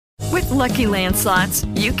Lucky Land Slots,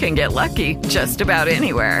 you can get lucky just about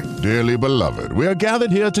anywhere. Dearly beloved, we are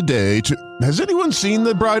gathered here today to... Has anyone seen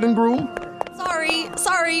the bride and groom?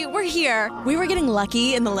 Sorry, we're here. We were getting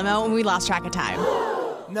lucky in the limo and we lost track of time.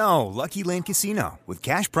 No, Lucky Land Casino, with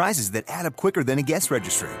cash prizes that add up quicker than a guest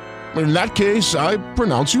registry. In that case, I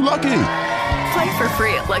pronounce you lucky. Play for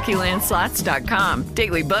free at LuckyLandSlots.com.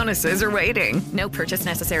 Daily bonuses are waiting. No purchase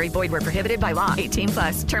necessary. Void where prohibited by law.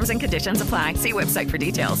 18+. Terms and conditions apply. See website for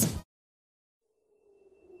details.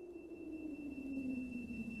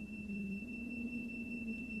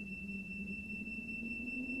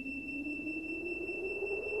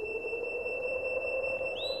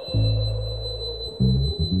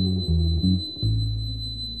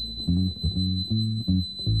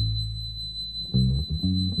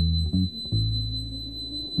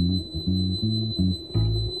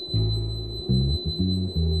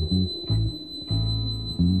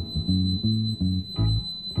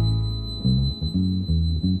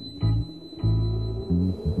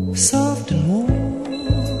 Soft and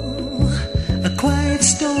warm, a quiet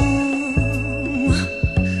storm,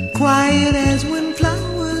 quiet as when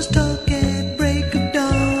flowers talk at break of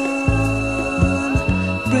dawn,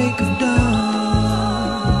 break of dawn.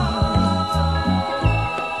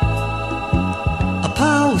 A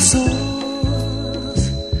power source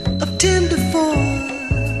of tender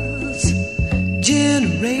force,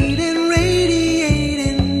 generating,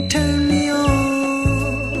 radiating, turn me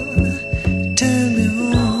on, turn me on.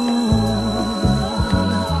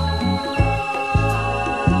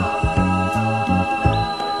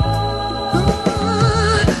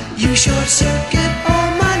 You short circuit all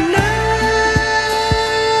my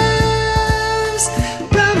nerves,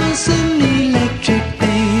 promising electric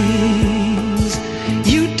things.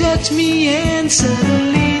 You touch me and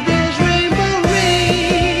suddenly there's rainbow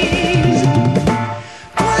rings.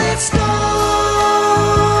 Quiet storm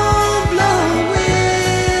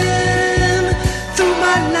blowing through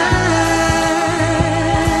my life.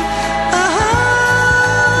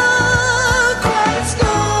 Quiet storm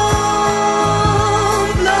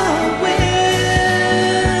blowing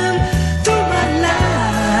through my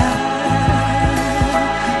life.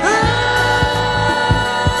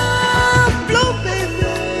 Blow, baby.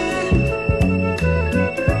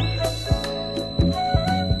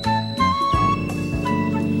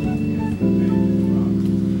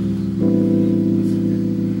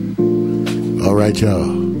 All right, y'all.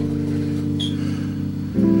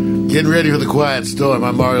 Getting ready for the quiet storm.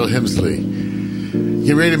 I'm Mario Hemsley.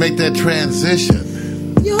 Get ready to make that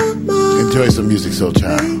transition. You're my Enjoy some music, Soul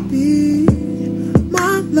Child. baby,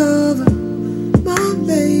 my lover, my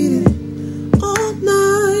lady. All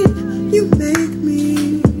night you make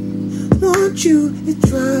me want you. It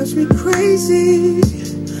drives me crazy.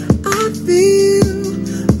 I feel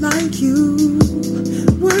like you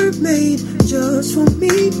were made just for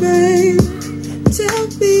me, babe. Tell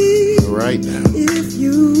me Right now. if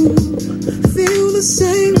you feel the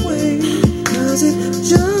same way. Does it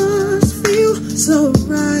just feel so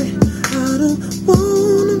right? I don't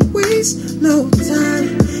wanna waste no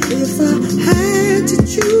time. If I had to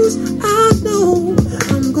choose, I know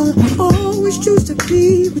I'm gonna always choose to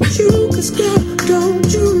be with you. 'Cause girl, don't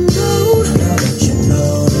you know? Girl, don't you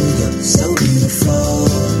know you're so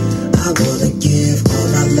beautiful? I wanna give all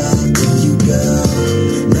my love to you, girl.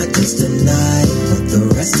 Not just tonight, but the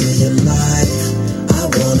rest of your life. I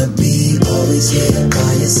wanna be always here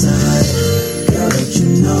by your side. Girl, don't you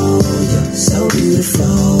know you're so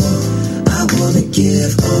beautiful? I wanna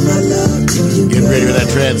give all my love to you, Getting ready for girl. that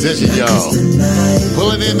transition, Not just y'all. tonight,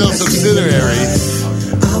 Pulling in those the rest of your subsidiaries. life.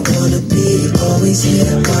 I wanna be always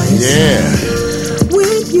here by your Yeah. side.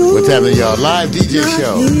 When you're What's happening, y'all? Live DJ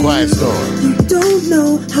show. Quiet storm. you don't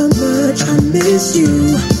know how much I miss you.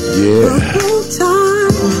 The Yeah. whole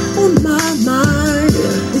time on my mind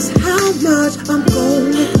is how much I'm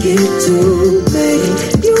gonna give to make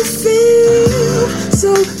you feel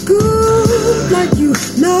so good. Like you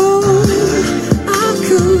know I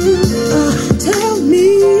could. Tell me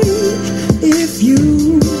if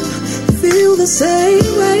you feel the same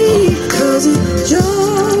way. 'Cause it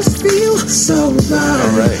just feels so right.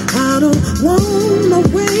 All right. I don't wanna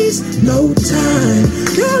waste no time.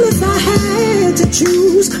 Girl, if I had to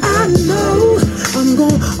choose, I know I'm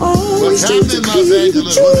gonna always What's choose happening, to Los be with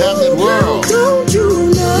Angeles? you. What's happening, world? Don't you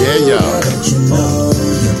know? Yeah, y'all. Don't you know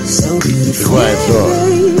you're so beautiful? The quiet storm. I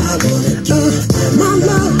wanna give my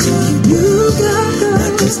love to you, girl.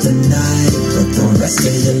 Not just tonight, but the rest of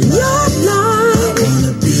your life. Your life. I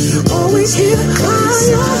wanna be always here by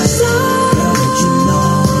your side. Don't you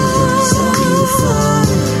know you're so beautiful?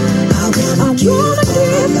 I wanna give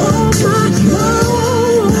all my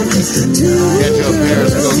love. Got your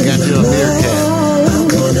Periscope, got your Meerkat.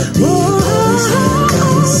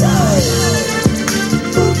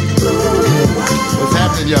 What's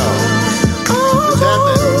happening, y'all? What's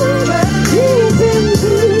happening?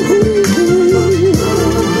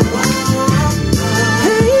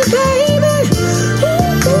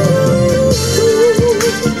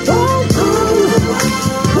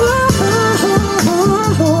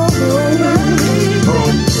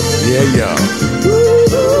 Yeah, y'all.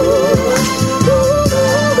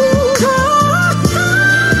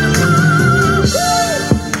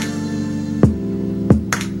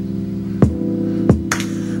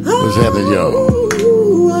 What's happening, y'all?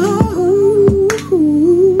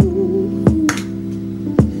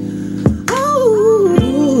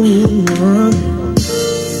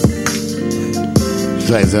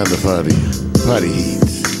 Lights on the party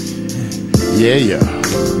heats. Yeah, yeah.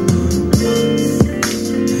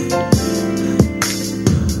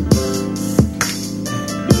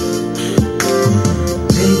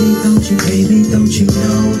 Baby, don't you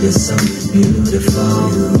know you're so beautiful,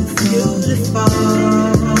 beautiful.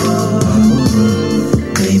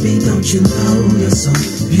 Baby, don't you know you're so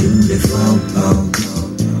beautiful.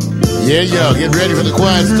 Yeah, y'all, get ready for the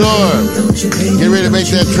Quiet Storm. Get ready to make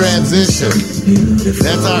that transition.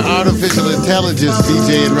 That's our artificial intelligence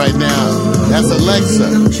DJing right now. That's Alexa,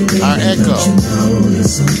 our Echo.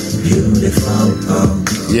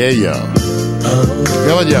 Yeah, y'all.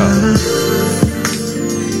 Come on, y'all.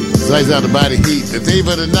 Lights out the body heat. The theme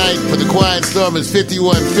of the night for the Quiet Storm is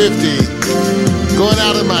 5150. Going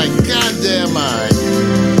out of my goddamn mind.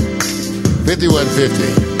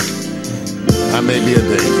 5150. I may be a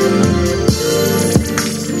danger.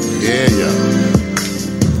 Yeah, yeah.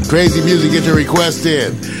 Crazy music, get your request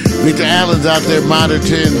in. Victor Allen's out there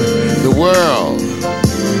monitoring the world.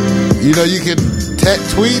 You know, you can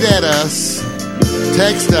tweet at us,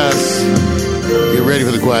 text us. Get ready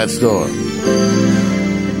for the Quiet Storm.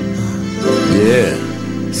 Yeah,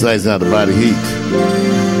 slides out the body heat.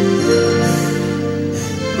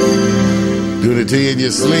 Doing it to you in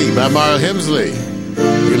your sleep. I'm Mario Hemsley.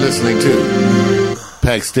 You're listening to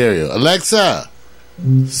Pack Stereo. Alexa,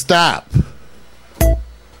 stop.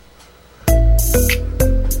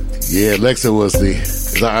 Yeah, Alexa was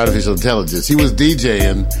our artificial intelligence. He was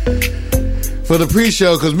DJing for the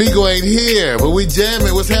pre-show because Migo ain't here, but we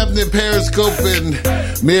jamming. What's happening, Periscope and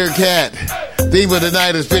Meerkat? Theme of the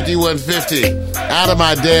night is 5150. Out of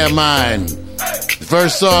my damn mind.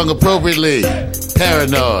 First song appropriately,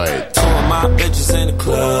 Paranoid. Two of my bitches in the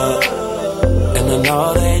club, and I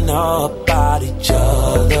know they know about each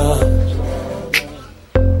other.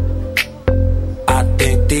 I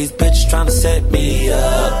think these bitches trying to set me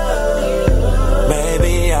up.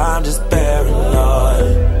 Maybe I'm just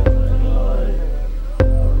paranoid.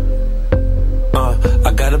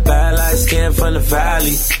 I got a bad light skin from the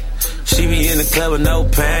valley. She be in the club with no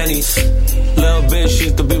panties. Little bitch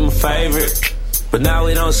used to be my favorite, but now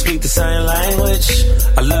we don't speak the same language.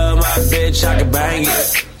 I love my bitch, I can bang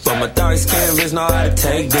it, but my dark skin bitch know how to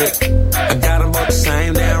take dick. I got them both the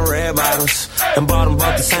same damn red bottoms, and bought them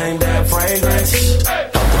both the same damn fragrance.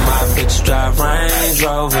 Both of my bitches drive Range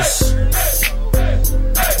Rovers.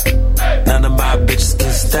 None of my bitches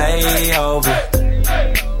can stay over.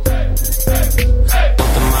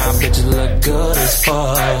 Both of my bitches look good as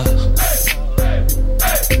fuck.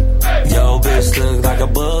 Yo, bitch look like a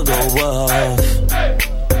booger wolf.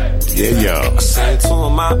 Yeah, y'all. I sang two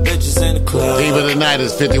of my bitches in the club. Theme of the night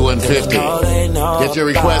is 5150. Get your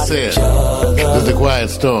requests in. This is the Quiet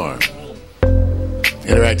Storm.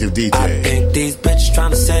 Interactive DJ. I think these bitches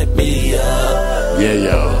trying to set me up. Yeah,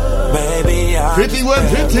 y'all. Baby, I'm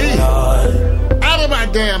 5150. Out of my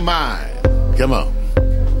damn mind. Come on.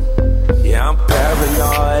 Yeah, I'm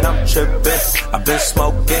paranoid, I'm tripping. I've been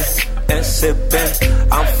smoking and sipping.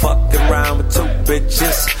 I'm fucking around with two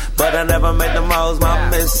bitches, but I never made them hoes my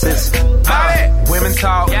missus. Women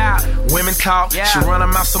talk, women talk. She run her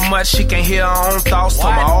mouth so much she can't hear her own thoughts.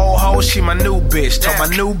 Told my old hoe she my new bitch. Told my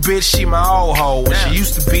new bitch she my old hoe. When she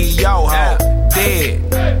used to be yo hoe. Dead,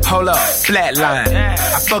 hold up, flatline. I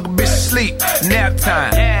fuck a bitch to sleep, nap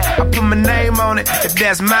time. I put my name on it, if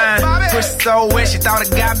that's mine. Pussy so wet, she thought I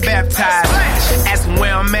got baptized. Asking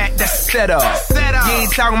where I'm at, that's a setup. You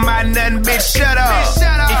ain't talking about nothing, bitch, shut up.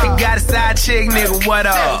 If you got a side chick, nigga, what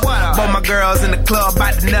up? Both my girls in the club,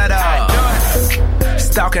 bout to nut up.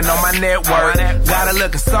 Stalking on my network. Got her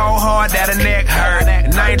looking so hard that her neck hurt.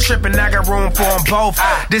 And I ain't tripping, I got room for them both.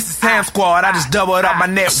 This is Ham Squad, I just doubled up my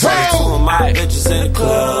network. Two of my bitches in the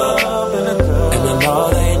club, and I know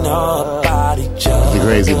they know about each other. It's a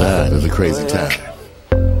crazy night, it's a crazy time.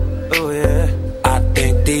 Oh yeah, I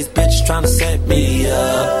think these bitches trying to set me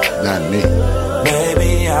up. Not me.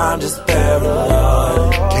 Maybe I'm just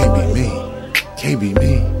paranoid. Can't be me. Can't be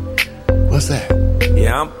me. What's that?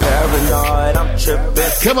 Yeah, I'm paranoid. I'm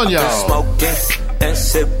tripping. Come on, y'all. I've been smoking and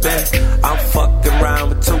sipping. I'm fucking around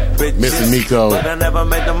with two bitches. Mr. Nico. But I never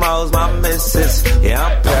make the most my missus. Yeah,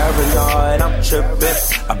 I'm paranoid. I'm tripping.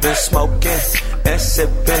 I've been smoking and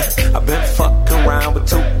sipping. I've been fucking around with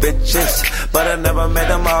two bitches. But I never made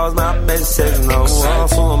the most my missus. No, I'm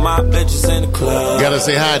full of my bitches in the club. Gotta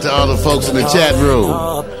say hi to all the folks in the chat room.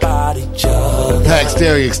 The Pack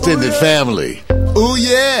Stereo Extended Family. Ooh,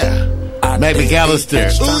 yeah. Mac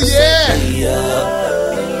McAllister. Ooh, yeah.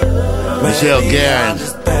 Michelle Guerin.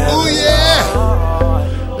 Ooh,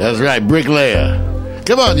 yeah. That's right, Bricklayer.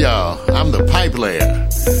 Come on, y'all. I'm the pipe layer.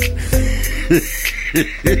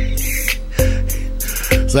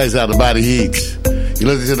 It's nice how the body heats. You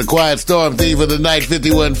listen to the Quiet Storm theme for the night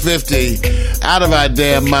 5150. Out of our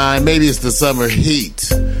damn mind. Maybe it's the summer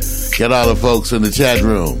heat. Get all the folks in the chat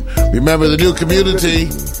room. Remember the new community.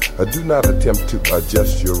 Do not attempt to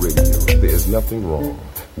adjust your radio. There is nothing wrong.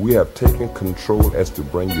 We have taken control as to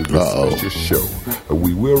bring you this special show.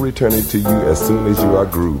 We will return it to you as soon as you are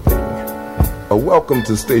grooving. Welcome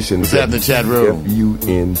to station FUNK,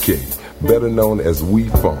 better known as We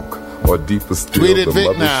Funk, or deeper still, the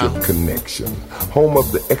Mothership Connection. Home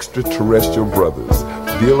of the extraterrestrial brothers,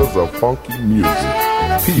 dealers of funky music,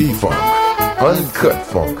 P-Funk, Uncut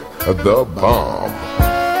Funk, the bomb.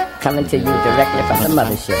 Coming to you directly from the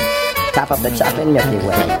mothership. Top of the chocolate Milky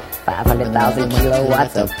Way. 500,000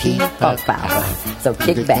 kilowatts of P-Funk power. So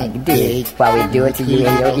kick back, dig, while we do it to you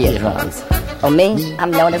in your eardrums. Oh, me?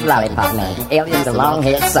 I'm known as Lollipop Man. Aliens a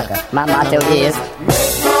long-haired sucker. My motto is...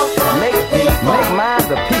 Make mine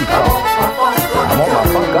the P-Funk. I want my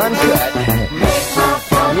funk uncut.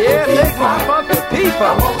 Yeah, make my funk the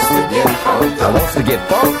P-Funk. I want to get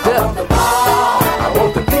funked up. I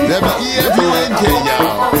want the P-Funk. WEFUNK,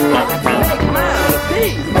 y'all.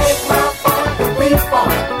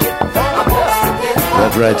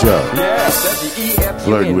 That's right, y'all.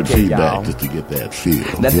 Flirting with feedback just to get that feel.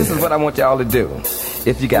 Now, this is what I want y'all to do.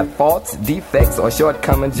 If you got faults, defects, or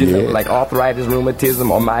shortcomings, you know, like arthritis,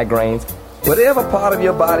 rheumatism, or migraines, whatever part of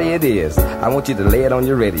your body it is, I want you to lay it on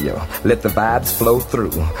your radio. Let the vibes flow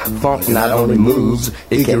through. Funk not only moves,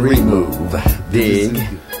 it can remove. Dig.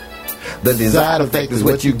 The desired effect is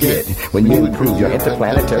what you get when you improve your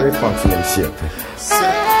interplanetary functionship.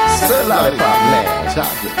 Sir Lollipop Man,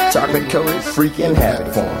 chocolate coated freaking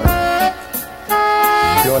habit form.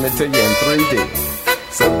 Doing it to you in 3D.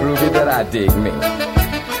 So groovy that I dig me.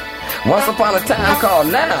 Once upon a time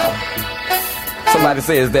called now. Somebody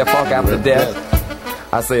says they're funk after death.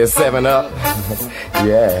 I say it's 7-Up.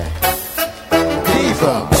 Yeah.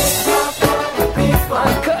 P-Funk.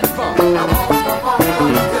 Uncut funk.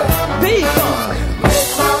 P-Funk.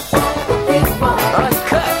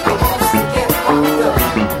 Uncut.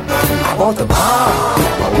 I want the bomb.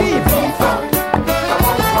 P-Funk.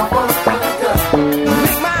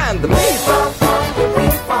 Make mine the P-Funk.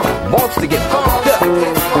 Wants to get funked up.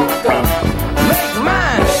 Make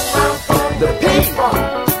mine the P-Funk.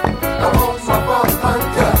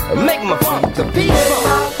 Make my funk the P-Funk.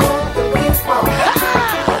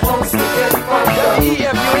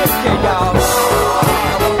 WEFUNK, y'all.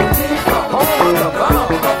 Home the bomb.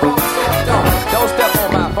 Don't step on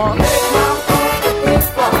my funk.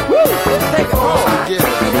 Woo, take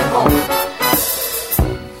it home.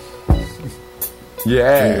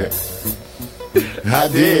 Yeah. I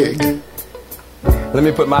dig. Let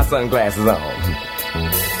me put my sunglasses on.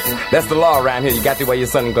 That's the law around here. You got to wear your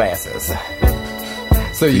sunglasses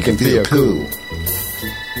so you can feel cool.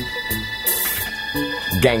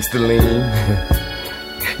 Gangsta lean.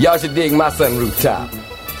 Y'all should dig my sunroof top.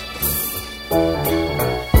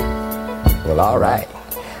 Well, all right.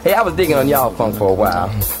 Hey, I was digging on y'all funk for a while.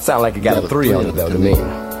 Sound like it got a 3 on it, though, to me.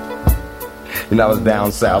 You know, I was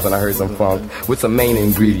down south and I heard some funk with some main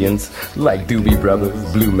ingredients like Doobie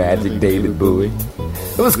Brothers, Blue Magic, David Bowie.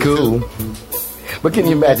 It was cool. But can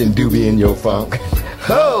you imagine Doobie in your funk?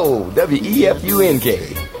 Oh,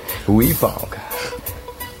 WEFUNK. We funk.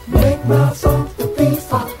 Make my funk the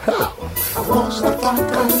P-Funk. I want the funk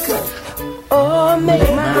uncut. Oh, make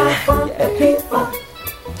my funk the P-Funk.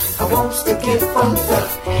 I want to get funked up.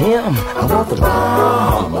 Him. I want the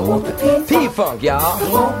bomb. I want the P-Funk, y'all. I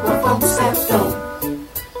want my funk stepped on.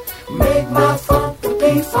 Make my funk the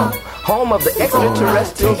P-Funk. Home of the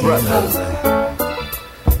extraterrestrial brothers.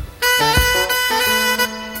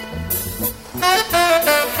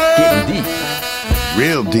 Getting deep.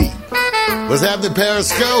 Real deep. What's happening,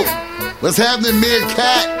 Periscope? What's happening,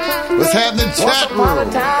 Meerkat? What's happening, chat room? Once upon a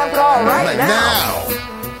time called right now.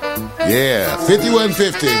 Yeah,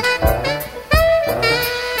 5150.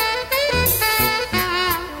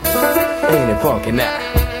 Ain't it funky now?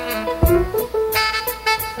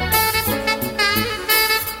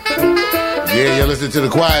 Yeah, you're listening to The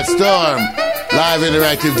Quiet Storm. Live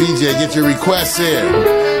interactive DJ. Get your requests in.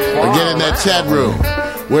 Or get in that chat room.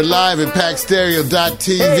 We're live at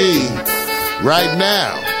packstereo.tv right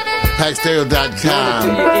now. Packstereo.com.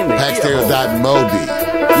 Packstereo.mobi.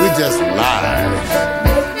 We're just live.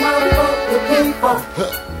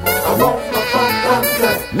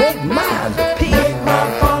 Make mine the P. It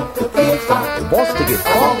wants to get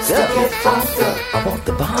funked up. I want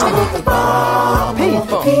the bomb.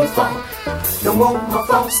 P-funk. Don't want my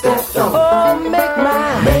funk stepped on. Oh,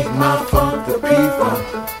 make my funk the P-funk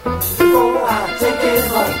before I take it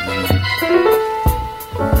home.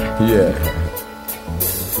 Yeah.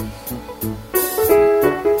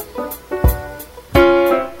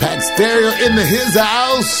 Pack Stereo in his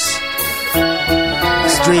house.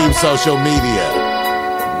 Stream social media.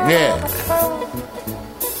 Yeah.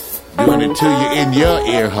 Doing it to you in your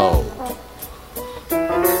ear hole.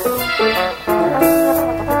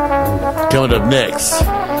 Coming up next, a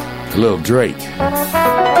little Drake. We're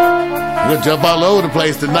going to jump all over the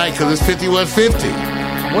place tonight because it's 5150.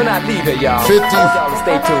 When I leave it, y'all, 50. I want y'all to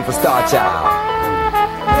stay tuned for Star Child.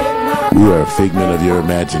 You are a figment of your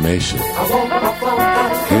imagination.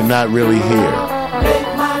 You're not really here.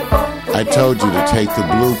 I told you to take the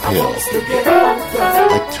blue pill.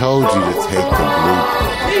 I told you to take the blue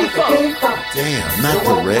pill. Damn, not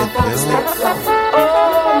the red pill.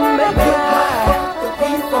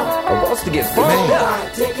 I wants to get funked up.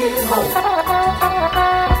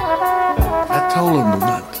 I told him to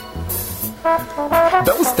not.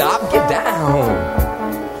 Don't stop, get down.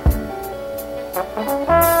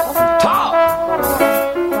 Talk.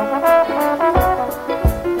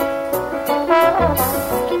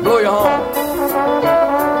 Blow your horn.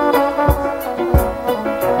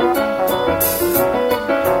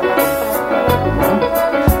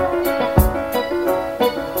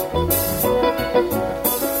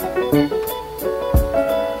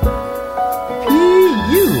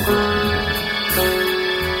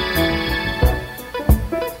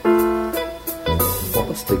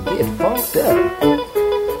 To get funked up.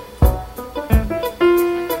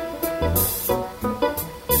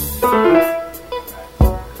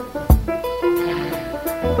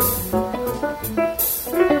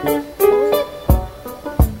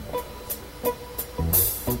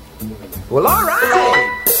 Well, all right.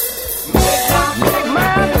 Make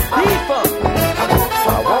mine the P-funk. I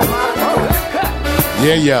want my funk cut.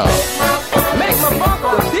 Yeah, y'all. Make my funk the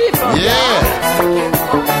P-funk. Yeah.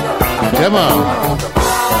 Come on.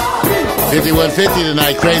 5150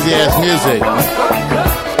 tonight, crazy ass music.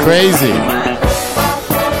 Crazy.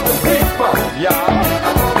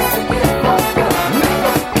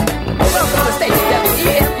 Welcome to station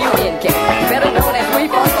WEFUNK, better known as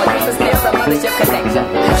Refunk or Dreamers Near the Mothership Connection.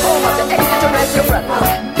 Home of the extraterrestrial brothers.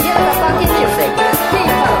 Get the funky music.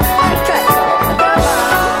 P-Funk, cut,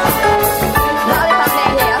 Lollipop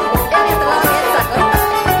Man here. It is the long-head sucker.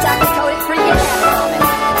 Chocolate-coated freaking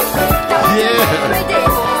Yeah.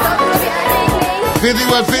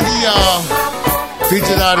 5150, y'all.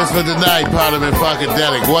 Featured artist for tonight, Parliament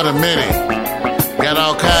Funkadelic. What a minute. Got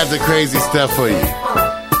all kinds of crazy stuff for you.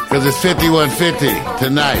 Because it's 5150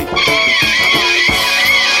 tonight.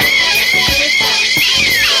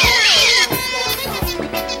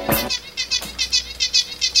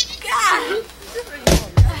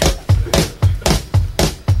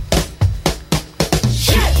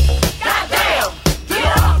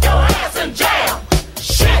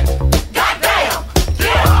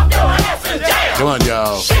 Come on,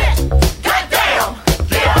 y'all. Shit, goddamn,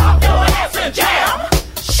 get off your ass and jam.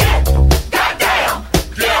 Shit, goddamn,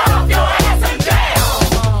 get off your ass and jam.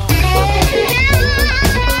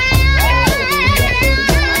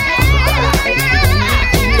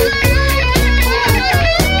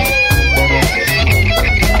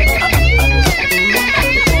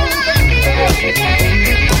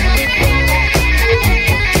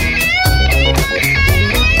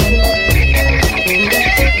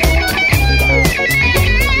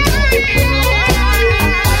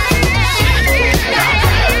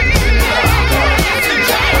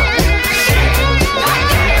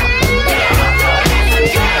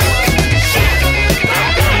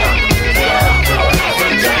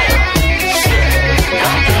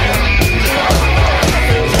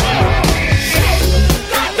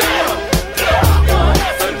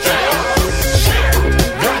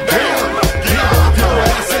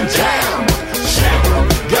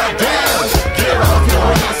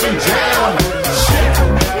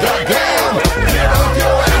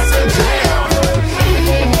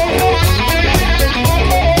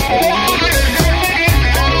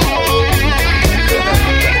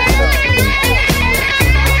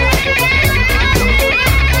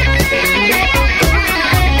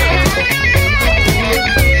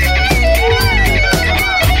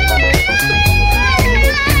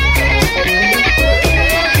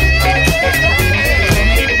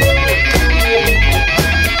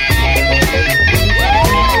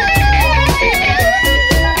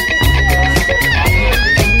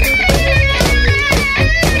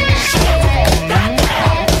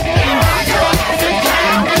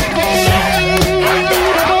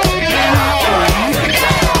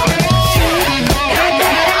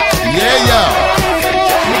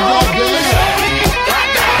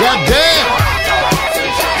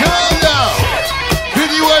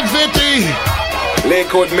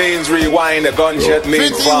 Lakewood means rewind, a gunshot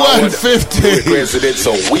means forward. 5150. President,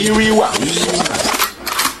 so we rewind.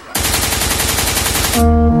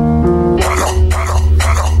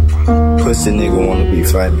 Pussy nigga wanna be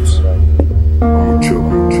famous. I'ma kill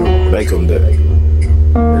him. Make him that.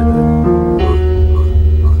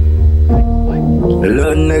 The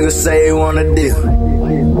little nigga say he wanna deal.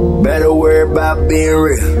 Better worry about being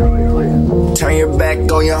real. Turn your back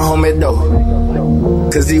on your homie though,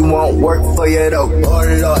 cause he won't work for you though. Oh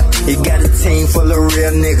Lord, he got a team full of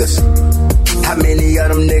real niggas. How many of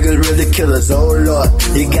them niggas really killers? Oh Lord,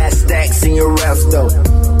 you got stacks in your raps though.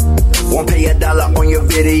 Won't pay $1 on your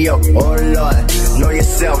video. Oh Lord, know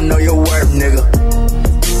yourself, know your worth, nigga.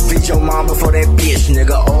 Feed your mom before that bitch,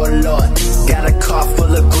 nigga. Oh Lord, got a car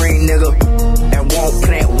full of green, nigga, and won't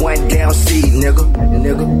plant one down seed, nigga.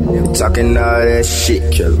 Talking all that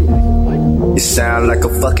shit, killer. You sound like a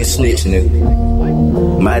fucking snitch,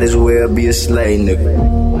 nigga. Might as well be a slave,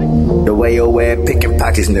 nigga. The way your ass picking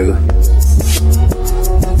pockets, nigga.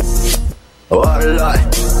 Oh Lord,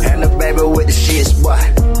 and the baby with the shits, boy.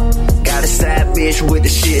 Got a side bitch with the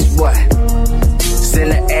shits, boy.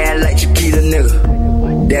 Send the air like Chiquita,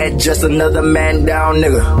 nigga. That just another man down,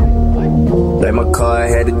 nigga. Like my car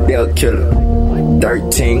had a dealt killer.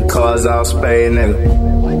 13 cars all spade,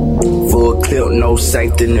 nigga. Full clip, no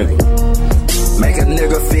safety, nigga. Make a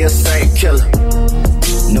nigga feel safe, killer.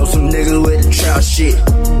 Know some niggas with the trap shit,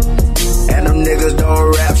 and them niggas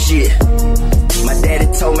don't rap shit. My daddy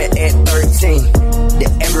told me at 13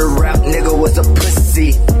 that every rap nigga was a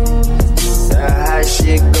pussy. That's how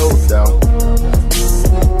shit go down.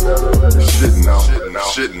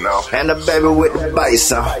 Shit now. And the baby with the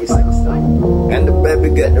bass on. And the baby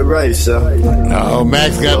got the rice on. Oh,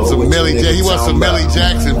 Max got some Millie Jackson. He wants some Millie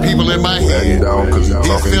Jackson. People in my head. He's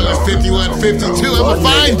feeling 5152.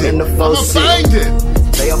 I'ma find it.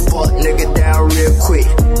 Lay a fuck nigga down real quick.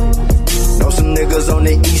 Know some niggas on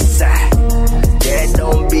the east side that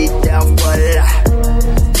don't be down for a lot.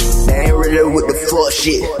 They ain't really with the fuck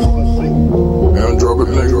shit. Man, drop it,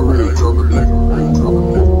 nigga, really drop it, nigga.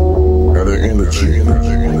 Got that energy. Got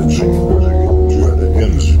the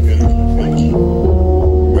energy.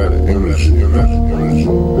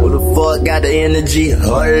 Who the fuck got the energy?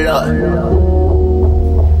 Hold up.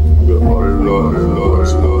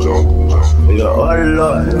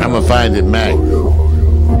 I'ma find it, Mac.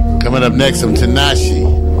 Coming up next, some Tanashi.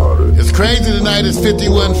 It's crazy tonight. It's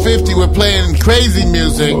 5150. We're playing crazy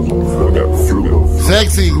music,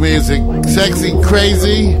 sexy music, sexy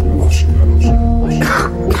crazy.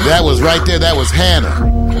 That was right there. That was Hannah.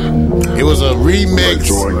 It was a remix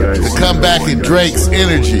to come back in Drake's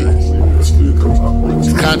energy.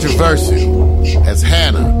 It's controversial. That's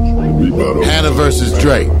Hannah. Hannah versus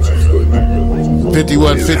Drake.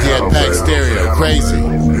 5150 at Pack Stereo. Crazy.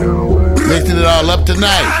 Mixing it all up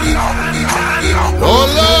tonight. Oh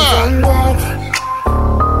Lord!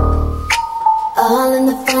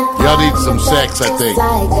 Y'all need some sex, I think.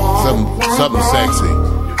 Something sexy.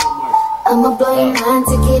 I'ma blow your mind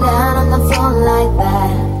to get out on the floor like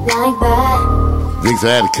that. Thinks I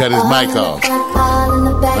had to cut his mic off.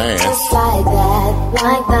 Man. Just like that.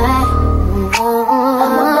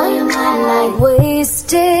 I'ma blow your mind like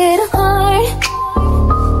wasted heart.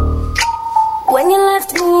 When you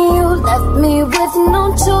left me with no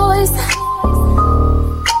choice.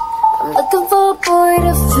 I'm looking for a boy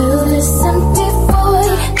to fill this empty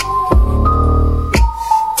void.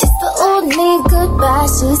 Kiss the old me goodbye,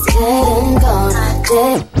 she's dead and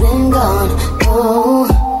gone. Oh,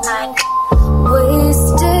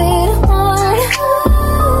 wasted heart.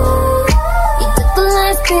 You took the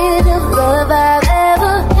last bit of love I've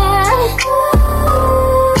ever had.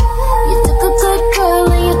 You took a good girl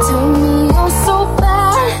and you turned me on so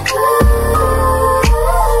bad.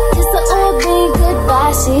 Kiss the old me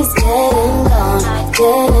goodbye, she's dead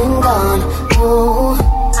and gone. Oh,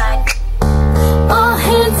 all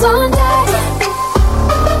hands on deck.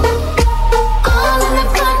 All in the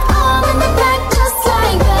back, just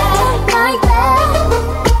like that.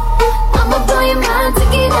 I'ma blow your mind to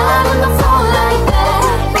get out on the floor like that.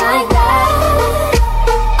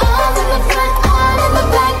 All in the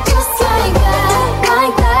back, just like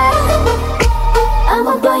that.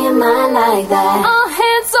 I'ma blow your mind like that. All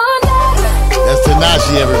hands on deck. That's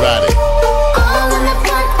Tanashi, everybody.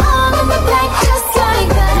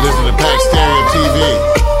 You listen to Pack Stereo TV.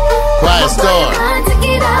 Quiet Storm.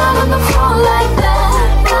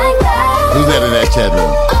 Who's that in that chat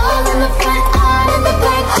room?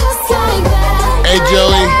 Hey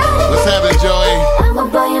Joey, what's happening, Joey? I'ma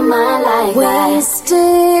blow your mind like that.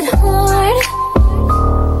 Wasted heart.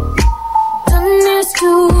 Done this to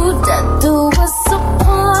death do us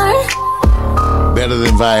apart.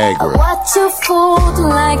 Viagra. Watch you fold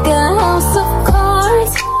like a house of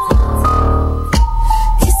cards.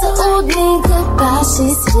 Kiss the old me goodbye,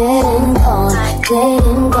 she's dead and gone, dead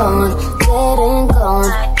and gone, dead and gone.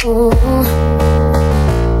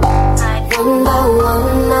 One by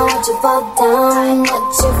one, I watch you fall down,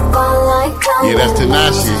 watch you fall like down. Yeah, that's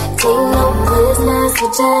Tanashi. Take no prisoners,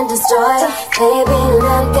 switch and destroy. Baby,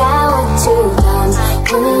 look at what you've done.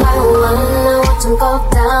 One by one, I watch him go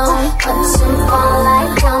down, watch him fall like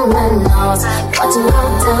dominoes. Watch him go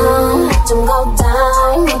down, watch him go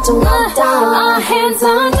down, watch him go down. All hands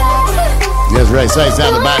on deck. That's right, Sights Out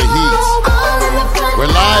the Body Heats. We're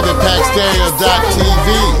live at PackStereo.tv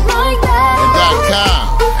and .com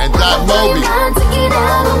and .mobi.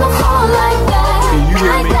 Can you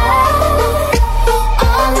hear me?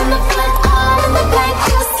 All in the front, all in the back,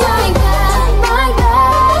 just like that, like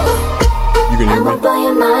that. You can hear I'ma blow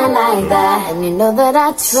your mind like that. And you know that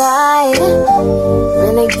I tried,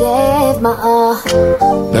 really gave my all.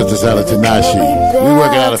 That's the sound of Tanashi. We're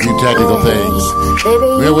working out a few technical things.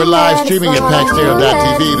 We're live streaming at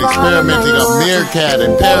PackStereo.tv and experimenting on Meerkat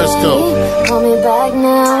and Periscope. Call me back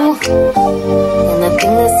now. And I think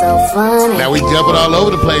that's so funny. Now we jumping all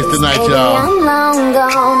over the place tonight, Baby, y'all. I'm long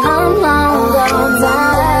gone, I'm long gone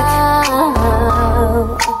back.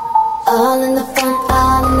 All in the front,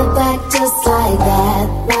 all in the back, just like that,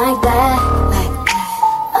 like that, like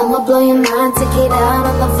that. I'ma blow your mind, take it out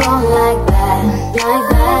on the floor like that, like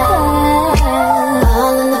that.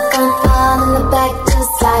 All in the front, all in the back,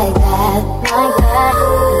 just like that, like that.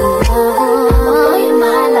 I'ma blow your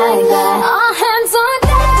mind like that. All hands on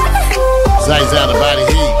deck. Sights Out the Body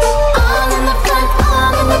Heats. All in the front,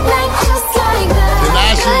 all in the back, just like that.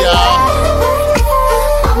 Tanashi, y'all.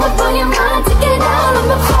 I'ma blow your mind, take it out on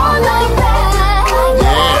the floor like that.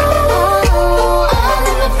 Yeah.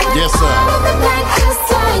 Yes, sir.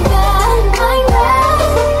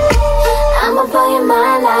 I'ma blow your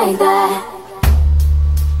mind like that.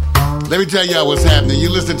 Let me tell y'all what's happening. You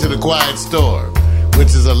listen to The Quiet Storm,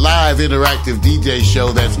 which is a live interactive DJ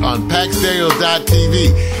show that's on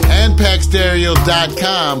PackStereo.tv and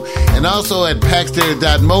PackStereo.com and also at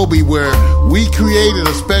PackStereo.mobi, where we created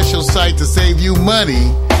a special site to save you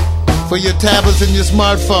money for your tablets and your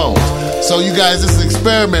smartphones. So you guys, this is an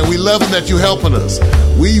experiment. We loving that you helping us.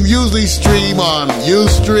 We usually stream on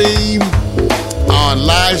Ustream, on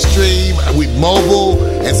live stream with mobile,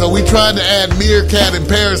 and so we trying to add Meerkat and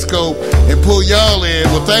Periscope and pull y'all in.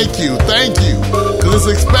 Well, thank you, because it's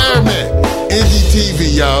an experiment. Indie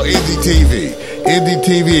TV, y'all, Indie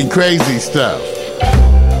TV and crazy stuff.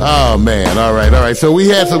 Oh man, all right. So we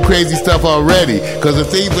had some crazy stuff already, because the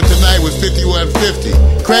theme for tonight was 5150,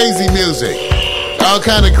 crazy music, all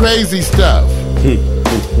kind of crazy stuff.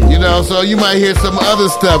 You know, so you might hear some other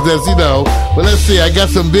stuff that's, you know, but let's see, I got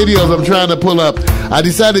some videos I'm trying to pull up. I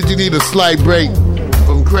decided you need a slight break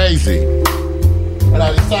from crazy, but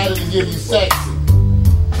I decided to give you sexy.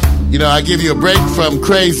 You know, I give you a break from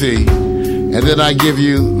crazy, and then I give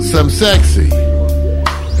you some sexy.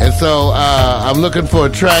 And so I'm looking for a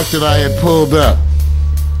track that I had pulled up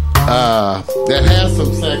that has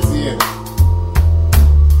some sexy in it.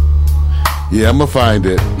 Yeah, I'm gonna find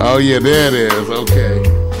it. Oh yeah, there it is. Okay.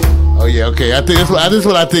 Oh yeah, okay. I think this is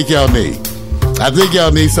what I think y'all need. I think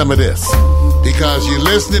y'all need some of this, because you're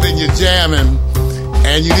listening and you're jamming,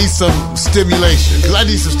 and you need some stimulation. Because I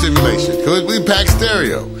need some stimulation. Because we pack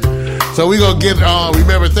stereo. So we're going to get on.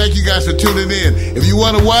 Remember, thank you guys for tuning in. If you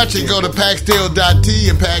want to watch it, go to PackStereo.t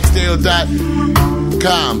and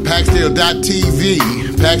PackStereo.com, PackStereo.tv,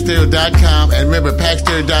 PackStereo.com, and remember,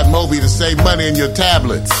 PackStereo.mobi to save money in your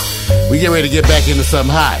tablets. We get ready to get back into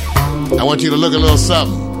something hot. I want you to look a little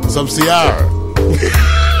something, some Ciara.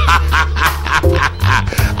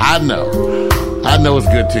 I know it's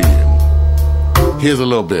good to you. Here's a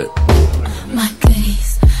little bit. My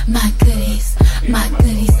goodies, my goodies, my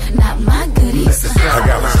goodies, not my goodies. I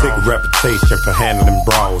got a sick reputation for handling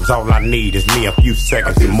brawls. All I need is me a few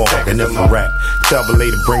seconds and more, and it's a rap. Tell the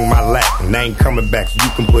lady bring my lap, and they ain't coming back, so you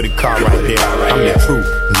can put a car right there. I'm the truth,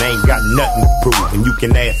 and they ain't got nothing to prove. And you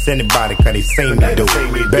can ask anybody, cause they seem to do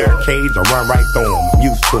it. Barricades, I run right through them, I'm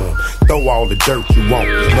used to them. Throw all the dirt you want,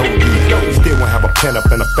 no use. Still won't have a pen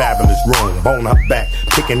up in a fabulous room. Bone her back,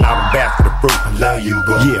 picking out a basket of fruit. I love you,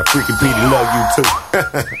 bro. Yeah, freaking Petey love you too.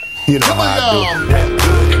 You know how I do. You may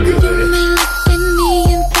look at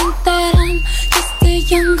me and think that I'm just a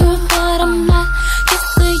young girl, but I'm not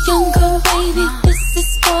just a young girl, baby. This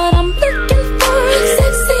is what I'm looking for.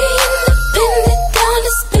 Sexy, independent, down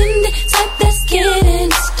to spend it, type that's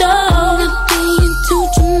getting stalled. Not being too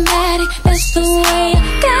dramatic, that's the way I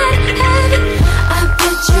gotta have it. I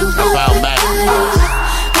bet you want it,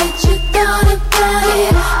 bet you thought about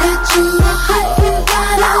it.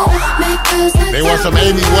 some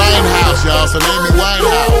Amy Winehouse, y'all. Some Amy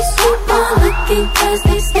Winehouse. Looking 'cause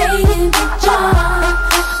they stayed in the jar.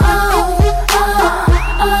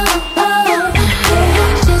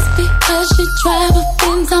 Just because you travel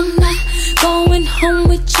things, I'm not going home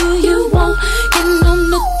with you. You won't get no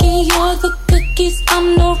nookie or the cookies.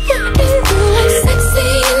 I'm no rookie. I'm sexy,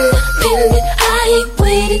 independent. I ain't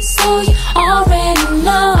waited, so you already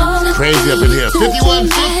know. Crazy up in here.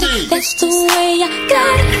 5150. That's the way I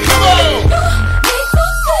got it. Come on.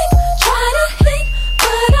 Try to hate,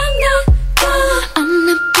 but I'm not gonna. I'm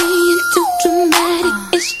not being too dramatic.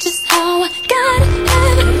 It's just how I gotta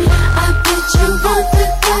have it. I bet you want the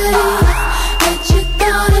goodies. Bet you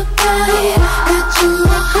gonna buy it. Got you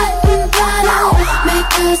all hot and bothered.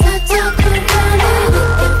 Because I talk around it.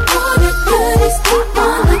 Looking for the goodies. Keep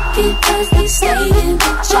on looking 'cause they stay in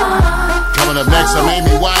the jar. Coming up next, some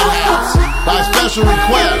Amy Winehouse by special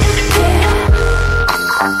request.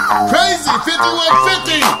 Crazy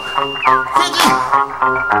 5150. 50.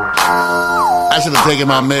 I should have taken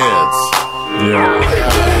my meds. Yeah.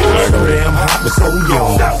 So damn hot, but so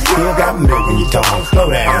young. Still got milk in your tongue. Slow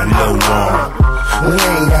down, no more. We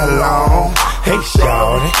ain't got long. Hey,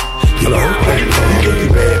 shawty. You know, you think you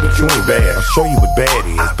bad, but you ain't bad. I'll show you what bad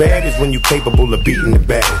is. Bad is when you're capable of beating the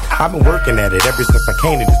bad. I've been working at it ever since I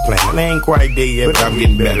came to this planet. I ain't quite there yet, but I'm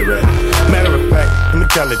getting better at it. Matter of fact, let me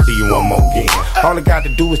tell it to you one more again. All I got to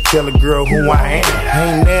do is tell a girl who I am.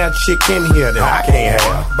 Ain't now a chick in here that I can't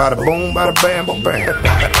have. Bada boom, bada bam, bam, bam.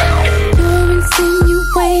 You're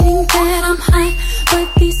insinuating that I'm high, but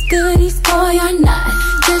these goodies, boy, are not.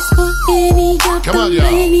 Just for any of the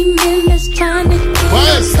many men that's trying to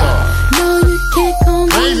get some. No, you can't call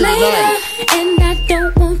me later, and I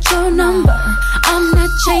don't want your number. I'm not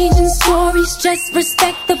changing stories, just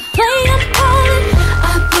respect the play I'm calling.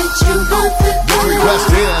 I bet you want the request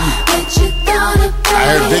in. Bet you gotta buy. I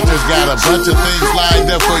heard Victor's got a bunch of things lined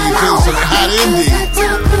up for you too. Some hot indie. I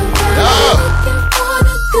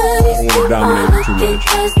don't want to dominate it too much.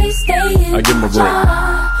 I give him a break.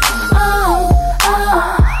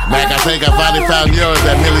 Mac, I think I finally found yours,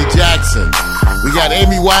 that Millie Jackson. We got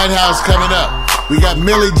Amy Winehouse coming up. We got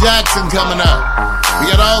Millie Jackson coming up.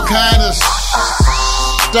 We got all kind of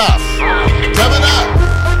stuff coming up.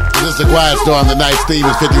 This is the Quiet Storm. The night's theme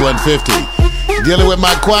is 5150. Dealing with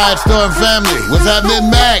my Quiet Storm family. What's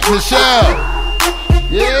happening, Mac? Michelle.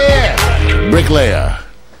 Yeah. Bricklayer.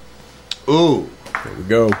 Ooh. There we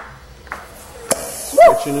go.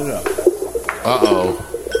 Switching it up. Uh-oh.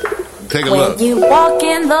 Take a look. When you walk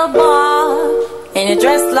in the bar and you're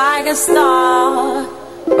dressed like a star,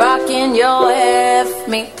 rocking your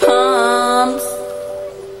F-me pumps,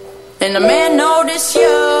 and the man notice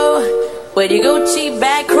you with your Gucci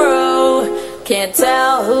back crew, can't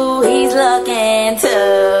tell who he's looking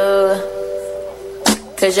to,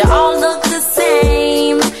 'cause you all look the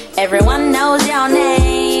same, everyone knows your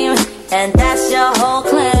name, and that's your whole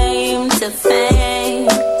claim to fame.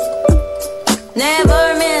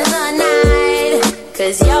 Never miss a night,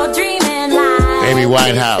 'cause you're dreaming like Amy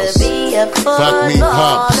Winehouse. to be a Fuck me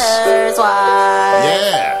pumps.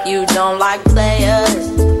 Yeah. You don't like players,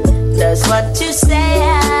 that's what you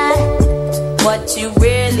said. What you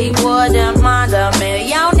really wouldn't mind a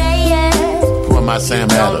millionaire. Pour my Sam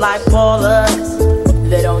Don't Adams. like ballers,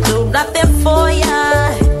 they don't do nothing for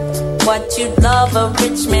ya. What you love a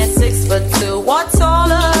rich man 6'2" or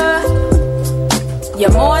taller.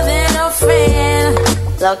 You're more than a friend,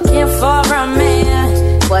 looking for a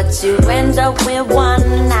man. What you end up with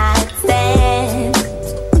one night stand.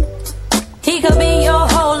 He could be your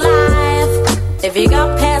whole life if you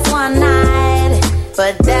got past one night,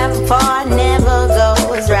 but that part never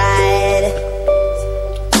goes right.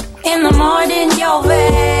 In the morning you're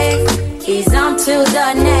vexed, he's on to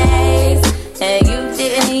the next, and you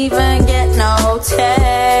didn't even get no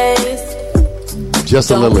taste. Just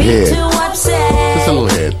a little head. Too upset Just a little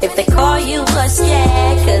head. if they call you a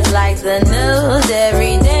scared, 'cause like the news,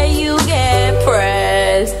 every day you get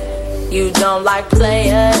pressed. You don't like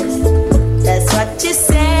players, that's what you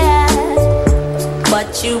said.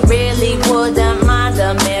 But you really wouldn't mind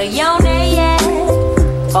a millionaire.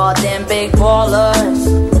 All them big ballers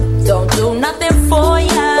don't do nothing for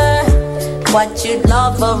ya. What you'd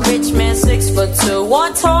love a rich man 6'2" or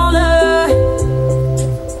taller.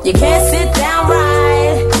 You can't sit down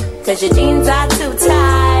right, 'cause your jeans are too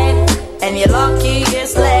tight, and you're lucky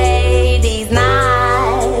it's ladies'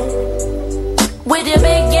 night. With your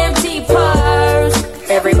big empty purse,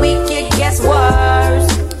 every week it gets worse.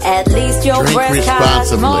 At least your Drink breath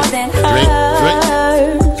costs responsibly. more than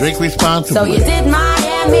hers. Drink responsibly. So you did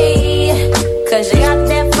Miami, 'cause you got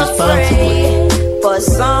that for free. But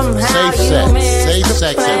somehow Safe you sex. missed Safe the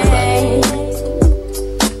sex, plane.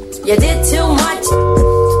 You did too much.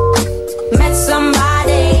 Met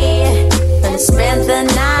somebody and spent the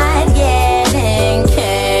night getting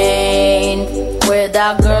caned.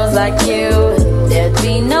 Without girls like you, there'd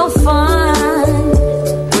be no fun.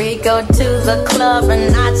 We go to the club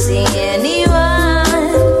and not see anyone.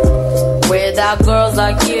 Without girls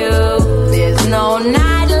like you, there's no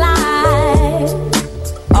nightlife.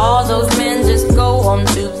 All those men just go home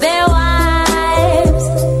to their wives.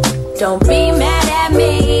 Don't be mad at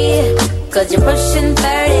me, 'cause you're pushing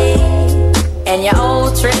 30 and your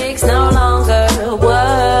old tricks no longer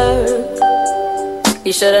work.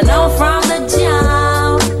 You should've known from the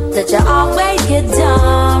jump that you always get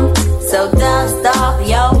dumped. So dust off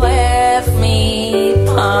your with me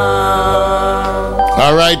pump.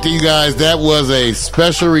 All right, you guys, that was a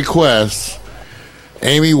special request.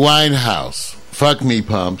 Amy Winehouse, Fuck Me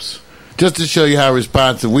Pumps. Just to show you how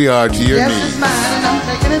responsive we are to your needs. It's mine and I'm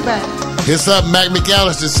taking it back. Here's something Mac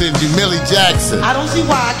McAllister sends you, Millie Jackson. I don't see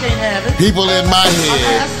why I can't have it. People in my head.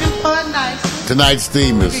 I'm asking for it nice. Tonight's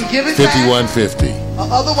theme is 5150.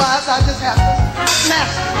 Otherwise, I just have to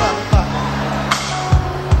smash the motherfucker.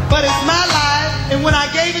 But it's my life, and when I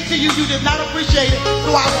gave it to you, you did not appreciate it,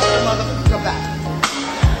 so I want the motherfucker to come back.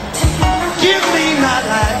 Give me my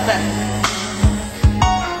life back.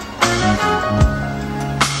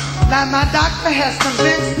 Now, my doctor has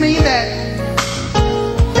convinced me that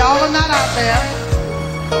y'all are not out there.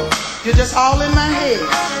 You're just all in my head.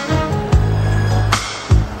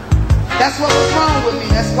 That's what was wrong with me.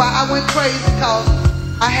 That's why I went crazy, because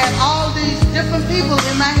I had all these different people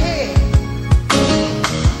in my head.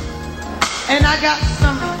 And I got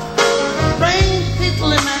some strange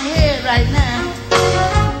people in my head right now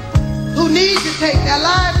who need to take their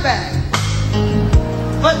life back.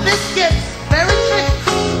 But this gets very tricky.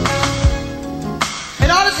 In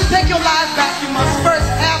order to take your life back, you must first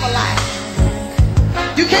have a life.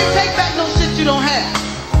 You can't take back no shit you don't have,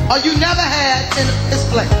 or you never had in this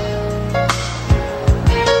place.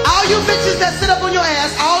 All you bitches that sit up on your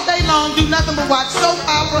ass all day long, do nothing but watch soap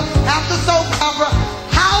opera after soap opera.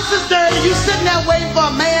 House is dirty, you sitting there waiting for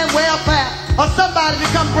a man, welfare, or somebody to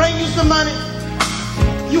come bring you some money.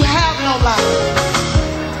 You have no life.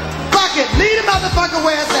 Fuck it, leave the motherfucker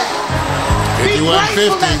where it's at. Be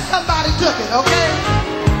grateful that somebody took it, okay?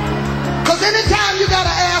 Because anytime you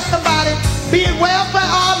gotta ask somebody, be it welfare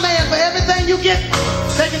or man, for everything you get,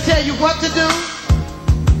 they can tell you what to do,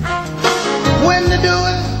 when to do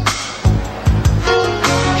it,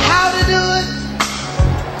 how to do it.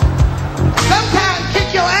 Sometimes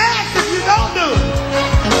kick your ass if you don't do it.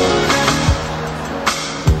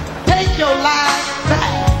 Take your life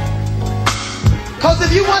back. Because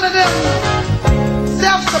if you one of them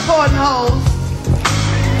self-supporting hoes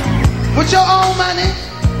with your own money,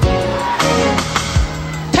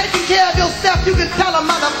 taking care of yourself, you can tell a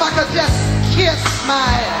motherfucker, just kiss my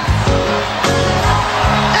ass.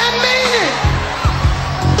 And mean it.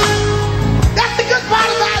 That's the good part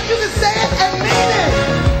about it. You can say it and mean it.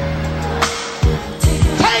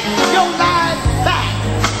 Take your life back.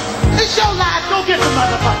 It's your life. Go get the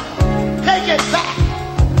motherfucker. Take it back.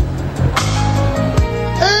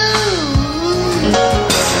 Ooh.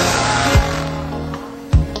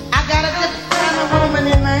 I got a different kind of woman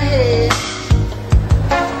in my head.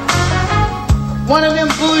 One of them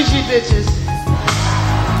bougie bitches.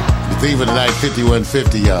 The theme for tonight,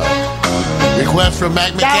 5150, y'all. Request from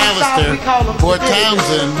Mac McAllister, Port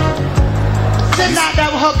Townsend. Sitting out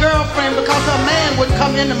there with her girlfriend because her man wouldn't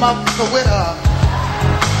come in the motherfucker with her.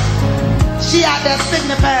 She out there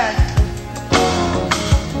signifying.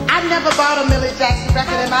 I never bought a Millie Jackson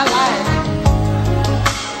record in my life.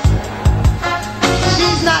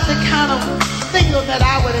 She's not the kind of single that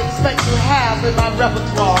I would expect to have in my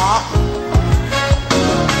repertoire.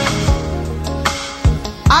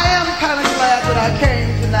 I am kind of glad that I came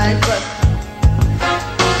tonight, but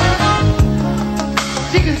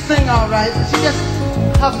she can sing all right, but she just,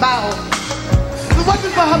 her mouth. If it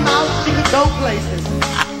wasn't for her mouth, she could go places.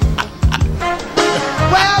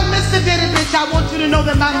 Well, Mr. Diddy Bitch, I want you to know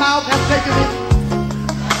that my mouth has taken me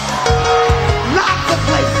lots of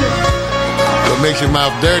places. What makes your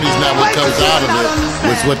mouth dirty is not what comes out of it,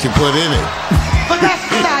 it's what you put in it. But that's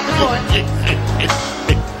beside the point.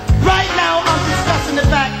 Right now, I'm discussing the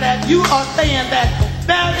fact that you are saying that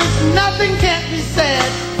there is nothing can't be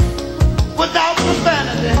said without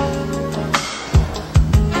profanity.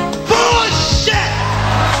 Bullshit!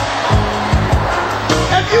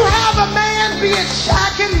 If you have a man, be it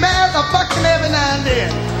shocking, married, or fucking every now and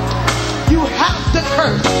then, you have to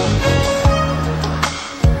curse.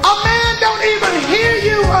 A man don't even hear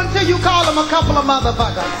you until you call him a couple of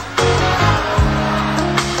motherfuckers.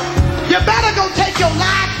 You better go take take your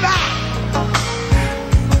life back.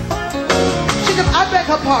 She said, I beg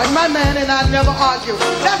her pardon, my man and I never argue.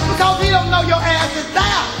 That's because he don't know your ass is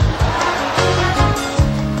there.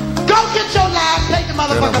 Go get your life, take the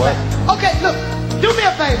motherfucker back. Okay, look, do me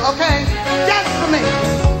a favor, okay? Dance for me.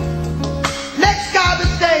 Next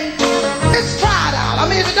garbage day, let's try it out. I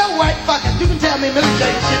mean, if it don't work, fuck it. You can tell me Millie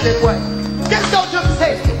J shit didn't work. Just go to the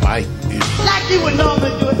station. Right. Like you would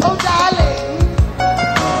normally do it. Oh, darling.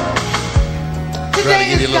 Trying to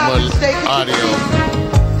give you a little more audio.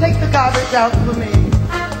 Take the garbage out for me.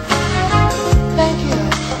 Thank you.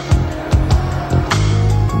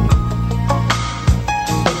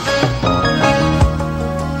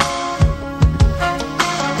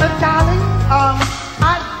 But darling, I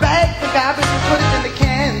bagged the garbage and put it in the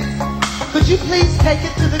cans. Could you please take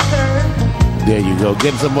it to the curb? There you go.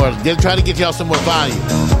 Get some more. Try to get y'all some more volume.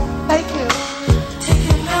 Thank you.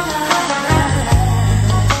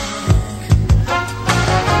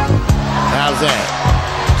 How's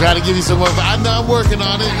that? Try to give you some more. I know I'm working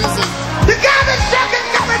on it. The garbage truck is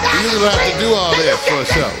coming down. You don't have to do all this for a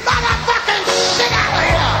show. Motherfucking shit out of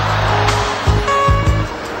here.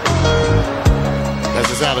 That's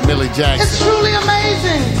the sound of Millie Jackson. It's truly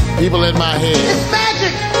amazing. People in my head. It's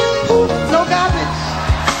magic. No garbage.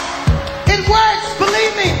 It works.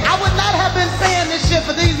 Believe me, I would not have been saying this shit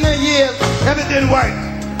for these many years if it didn't work.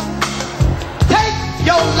 Take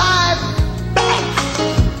your life back.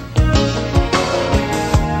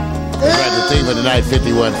 Right, the theme of the night,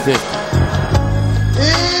 5150.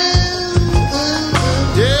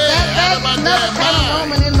 Yeah, out of my damn mind.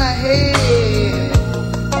 Moment in my head.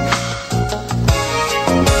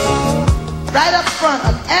 Right up front,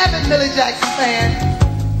 an avid Millie Jackson fan.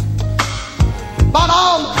 Bought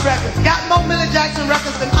all the records. Got more Millie Jackson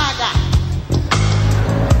records than I got.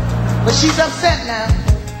 But she's upset now.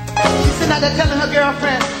 She's sitting out there telling her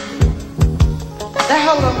girlfriend, that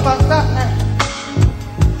hoe done fucked up now.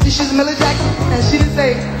 See, she's Millie Jackson, and she didn't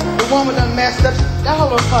say the woman done messed up. That hoe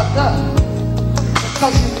done fucked up.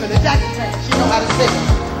 Because she's Millie Jackson fan. She know how to say it.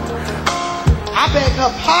 I beg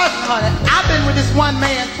her pardon, honey. I've been with this one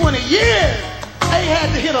man 20 years. They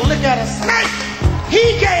had to hit a lick at a snake.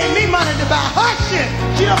 He gave me money to buy her shit.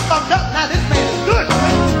 She done fucked up. Now this man is good for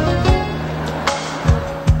me.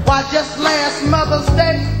 Why, just last Mother's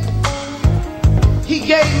Day, he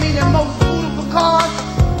gave me the most beautiful card.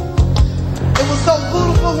 It was so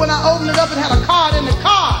beautiful when I opened it up, it had a card in the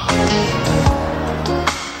card.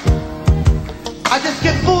 I just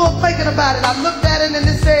get full thinking about it. I looked at it and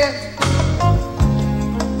it said,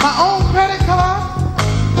 my own credit card,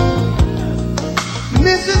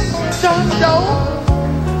 Mrs. John Doe.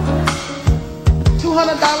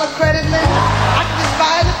 $200 credit limit. I can just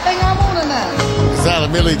buy anything I want now. The sound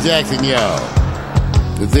of Millie Jackson, y'all.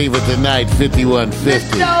 The theme of the night,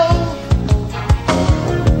 5150.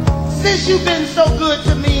 Since you've been so good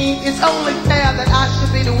to me, it's only fair that I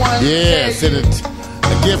should be the one. Yeah, send it.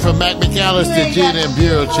 A gift from Mac McAllister, Gina, and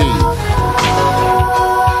Bureau Chief.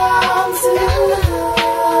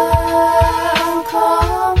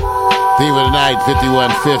 Theme of the night,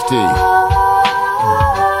 5150.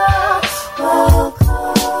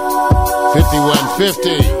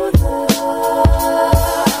 5150.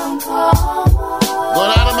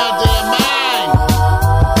 Going out of my damn mind.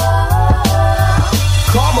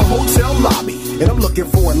 Karma Hotel lobby, and I'm looking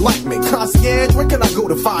for enlightenment. Concierge, where can I go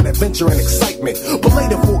to find adventure and excitement? But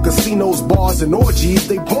later for casinos, bars, and orgies,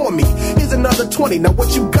 they bore me. Here's another 20, now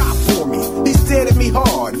what you got for me? He stared at me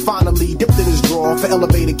hard, finally dipped in his drawer for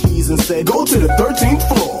elevator keys and said, go to the 13th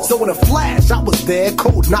floor. So in a flash, I was there,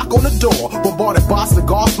 cold knock on the door. Bombarded by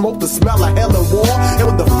cigar smoke, the smell of hell and war. And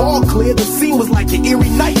when the fog cleared, the scene was like an eerie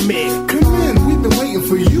nightmare. Come in, we've been waiting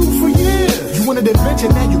for you for years. You wanted adventure,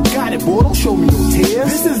 now you got it, boy, don't show me no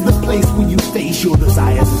tears. This is the place where you face your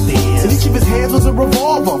desires and theirs. In each of his hands was a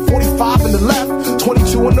revolver, 45 in the left,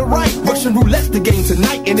 22 on the right. Russian roulette's the game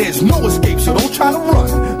tonight, and there's no escape, so don't try to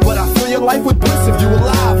run. But I fill your life with bliss if you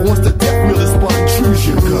alive. Once the death wheel is spun, choose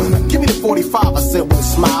your gun. Give me the 45, I said with a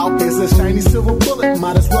smile. Here's a shiny silver bullet,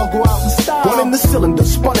 might as well go out in style. One in the cylinder,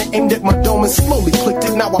 spun it, aimed at my dome and slowly clicked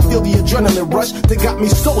it. Now I feel the adrenaline rush that got me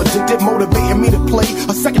so addicted, motivating me to play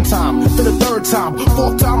a second time, then a third time,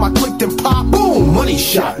 fourth time I clicked and pop, boom, money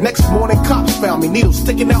shot. Next morning cops found me, needles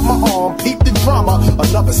sticking out my arm, peeped the drama,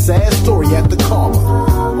 another sad story at the Karma.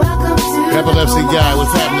 Epilepsy guy,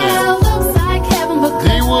 what's happening?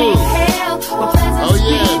 D-Woo. Oh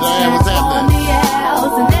yeah, Diane, what's happening?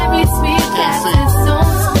 Can't see.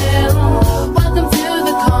 Welcome to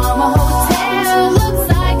the Karma Hotel. Looks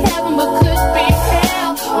like heaven but could be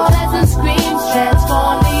hell. Pleasant screams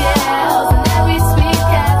transform the yells, and every sweet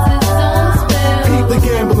cat's its own spell. Peep the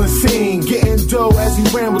gambling scene, getting dough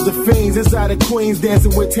the queens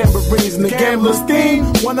dancing with tambourines and the gambler's theme.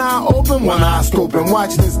 One eye open, one eye scoping,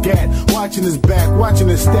 watching his gat, watching his back, watching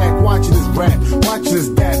his stack, watching his rap, watching his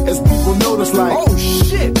dat. As people notice, like, oh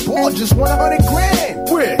shit, boy just won 100 grand.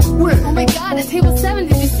 Where? Oh my God, his table 7,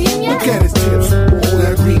 did you see him yet? Look at his chips, all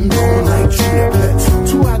that green going like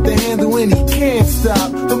triplets. Too out to handle and he can't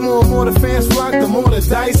stop. The more and more the fans flock, the more the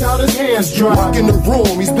dice, how his hands drop. Walk in the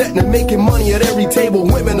room, he's betting and making money at every table.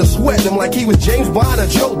 Women are sweating him like he was James Bond or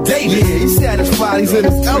Joe Davis. Yeah, he's satisfied, he's in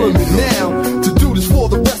his element now. To do this for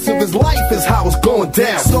the rest of his life is how it's going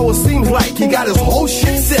down. So it seems like he got his whole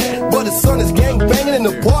shit set, but his son is gang banging in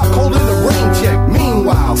the park holding the rain check.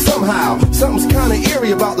 Meanwhile, somehow, something's kinda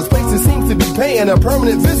eerie about this place that seems to be paying a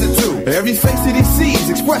permanent visit to. Every face that he sees,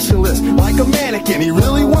 expressionless, like a mannequin. He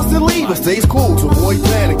really wants to leave, but stays cool to avoid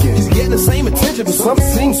panicking. He's getting the same attention, but something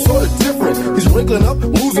seems sorta different. He's wrinkling up,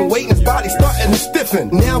 losing weight, and his body's starting to stiffen.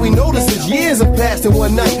 Now we notices years have passed in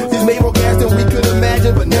one night. He's made more cash than we could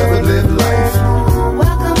imagine, but never lived life.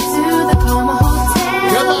 Welcome to the Karma Hotel.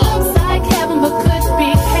 Come on. Looks like heaven, but could be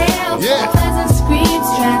hell. Yeah. Pleasant screams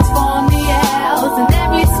transform the elves, and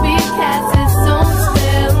every sweet cat is on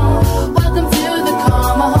still. Welcome to the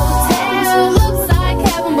Karma Hotel. Looks like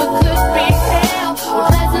heaven, but could be hell.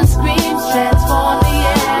 Pleasant screams transform the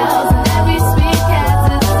elves, and every sweet cat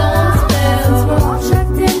is on still. We're all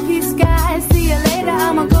checked in, peace, guys. See you later.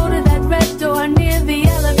 I'ma go to that red door near the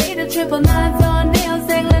elevator. 999 on nails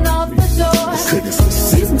dangling off the door. Goodness to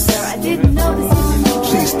see. Excuse me, sir, I didn't know this was yours.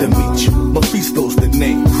 Pleased to meet you. Mephisto's the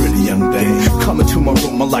name, pretty young thing. Come into my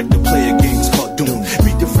room, I like to play a game called Doom.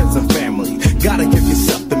 Meet your friends and family. Gotta give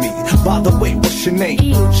yourself to me. By the way, what's your name?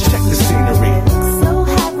 Check the scenery. So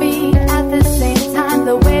happy at the same time.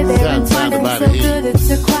 The way they've been running so good, it's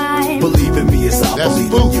a crime. Believe in me as I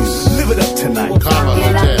believe in you. Live it up tonight. Karma I've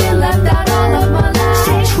been Hotel. left out all of my life.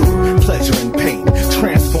 So true, pleasure and pain.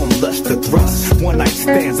 Transform lust to thrust. One night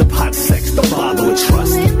stands of hot sex, don't bother with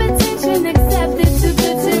trust. Invitation accepted, too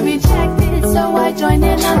good to reject it. So I join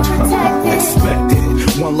in unprotected. Expect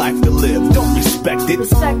it, one life to live, don't respect it.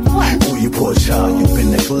 Respect what? Oh, you poor child, you've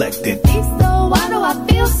been neglected. So why do I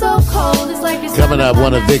feel so cold? It's like you're Coming up,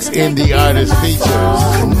 one of Vic's indie artist features.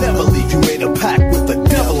 Could never leave, you made a pact with the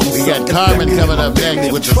devil. We got Carmen coming up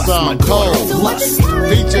next with the song Cold.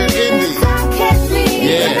 Feature indie.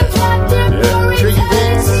 Yeah. Tricky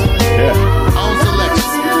Beats. Yeah. On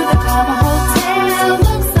selection. to the Karma Hotel.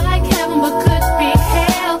 Looks like heaven, but could be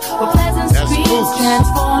hell. Where pleasant That's screams spooks.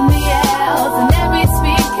 transform the elves, and every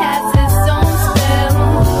sweet cat is on still.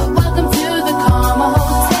 Welcome to the Karma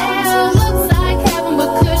Hotel. Looks like heaven,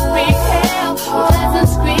 but could be hell. Where pleasant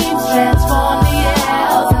screams transform the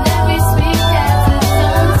elves, and every sweet cat is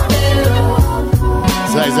on still.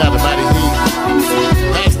 Size out of Mighty Heat.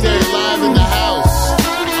 Backstage live in the house.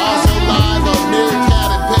 Also live on Meerkat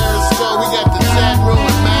and Periscope. We got the chat room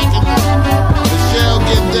and Mac and Michelle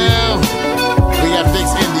get down. We got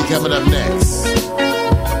Vic's Indie coming up next.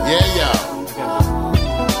 Yeah, y'all.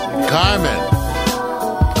 Carmen.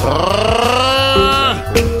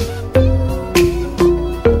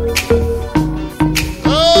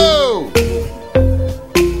 Oh!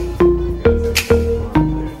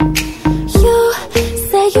 You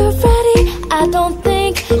say you're ready, I don't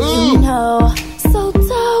think you know. So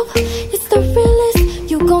dope, it's the realest.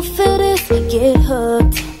 You gon' feel this, get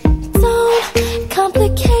hooked. Don't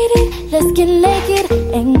complicate it, let's get naked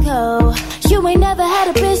and go. You ain't never had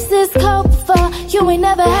a bitch this cold before. You ain't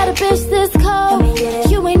never had a bitch this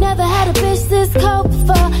cold. You ain't never had a bitch this cold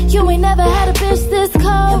before. You ain't never had a bitch this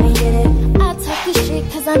cold. I talk this shit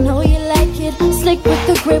cause I know you like it. Slick with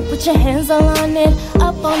the grip, with your hands all on it.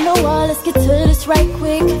 Up on the wall, let's get to this right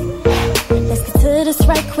quick. Let's get to this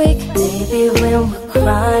right quick. Baby, when we're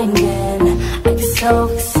grinding, I get so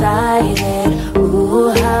excited. Ooh,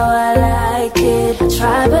 how I like it. I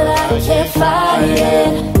try but I can't fight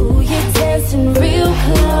it. Ooh, you're dancing real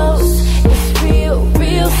close. It's real,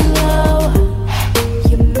 real slow.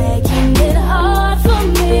 You're making it hard for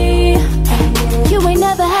me. You ain't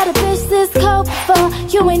never had a bitch this cold before.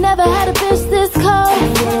 You ain't never had a bitch this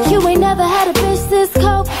cold. You ain't never had a bitch this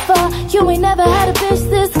cold before. You ain't never had a bitch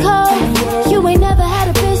this cold. You ain't never had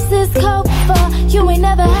a bitch this cold before. You ain't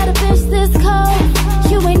never had a bitch this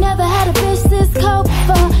cold. You ain't never had a bitch this cold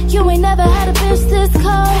before. You ain't never had a bitch this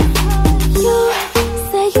cold. You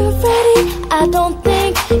say you're ready, I don't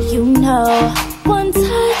think you know. One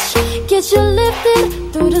touch, get you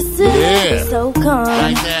lifted through the city. Yeah. So calm.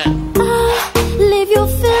 Like that. Leave you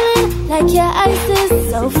feeling like your ice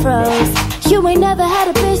is so froze. You ain't never had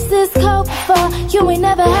a bitch this cold before. You ain't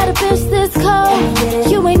never had a bitch this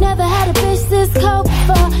cold. You ain't never had a bitch this cold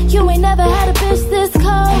before. You ain't never had a bitch this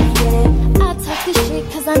cold. I talk this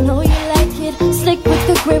shit cause I know you like it.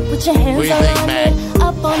 Put your hands around it,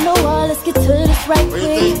 up on the wall. Let's get to this right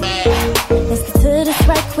quick. Let's get to this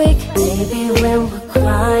right quick. Baby, when we're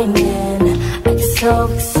grinding, I get so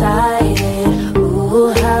excited.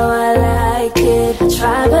 Ooh, how I like it. I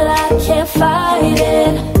try, but I can't fight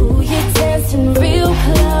it. Ooh, you're dancing real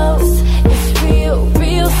close. It's real,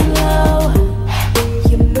 real slow.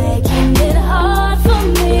 You're making it hard for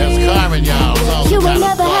me. That's Carmen, y'all. You ain't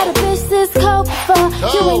never had a bitch this cold before.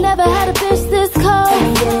 You ain't never had a bitch this cold.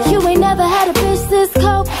 You ain't never had a bitch this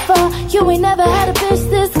cold before. You ain't never had a bitch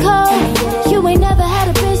this cold. You ain't never had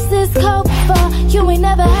a bitch this cold before. You ain't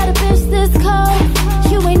never had a bitch this cold.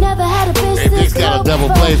 You ain't never had a bitch this cold. Got a double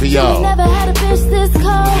play for y'all. You ain't never had a bitch this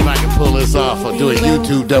cold. See if I can pull this off or do a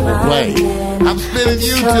YouTube double play. I'm spinning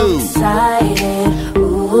YouTube. So excited.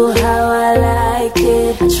 Ooh, how I like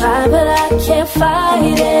it. I try, but I can't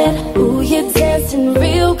fight it. Ooh, you're dancing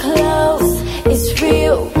real close. It's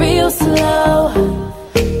real, real slow.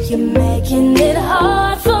 You're making it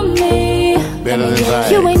hard for me. Better than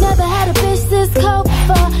Zion. You ain't never had a bitch this cold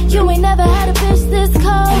before. You ain't never had a bitch this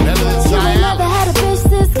cold. Better than You ain't never had a bitch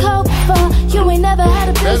this cold before. You ain't never had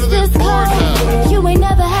a bitch this cold. You ain't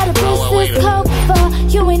never had a bitch this cold before.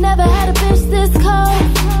 You ain't never had a bitch this cold.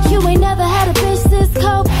 You ain't never had a bitch this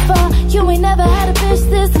cold before. You ain't never had a bitch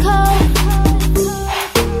this cold.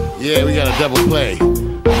 Yeah, we got a double play.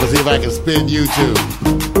 Let's see if I can spin YouTube.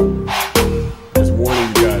 Just warning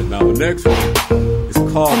you guys. Now the next one is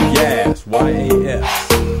called Yas, Y-A-S.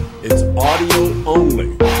 It's audio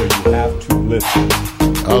only, so you have to listen.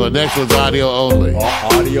 Oh, the next one's audio only.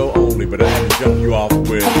 Audio only, but I had to jump you off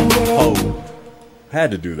with Hold.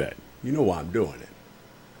 Had to do that. You know why I'm doing it.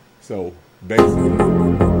 So, basically,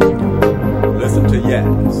 listen to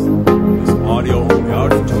Yas. It's audio only. I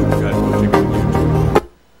already told you guys what you can YouTube.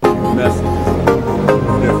 Messages.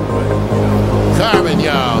 Different way. Carmen,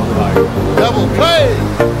 y'all. Double play.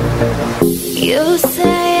 You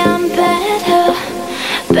say I'm better,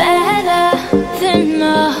 better than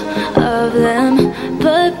all of them,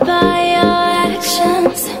 but by your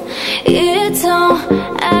actions, it don't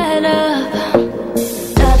add up.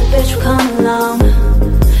 Another bitch will come along.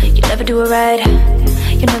 You never do it right.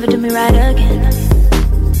 You never do me right again.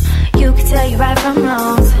 You can tell you right from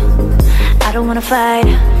wrongs. I don't wanna fight.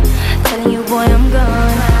 Telling you, boy, I'm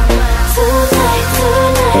gone. Tonight,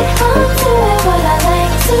 tonight, I'm doing what I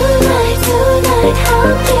like. Tonight, tonight,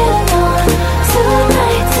 I'm getting on.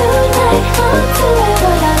 Tonight, tonight, I'm doing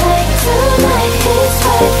what I like. Tonight, it's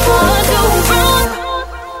right for the wrong.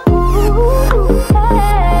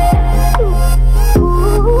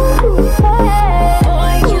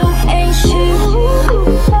 Boy, you ain't shit.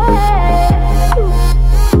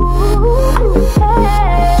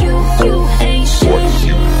 You ain't shit.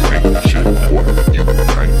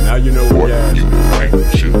 Now you know what you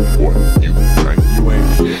ain't shit.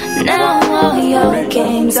 Now all your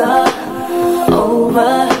games are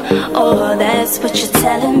over. Oh, that's what you're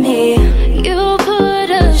telling me. You put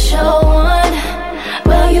a show on,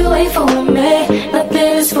 well, you ain't fooling me. Nothing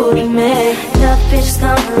is fooling me. Enough bitches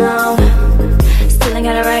come along. Still ain't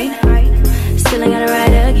got it right. Still ain't got it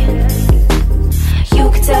right again. You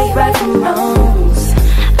can tell you right from wrongs.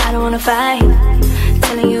 I don't wanna fight.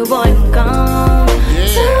 Telling you, boy, I'm gone.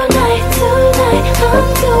 Tonight, tonight, I'm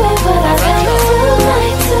doing what I like.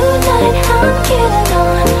 Tonight, tonight, I'm getting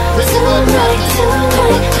on. Tonight,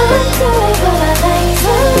 tonight, I'm doing what I like.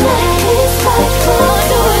 Tonight, it's right for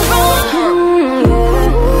the wrong.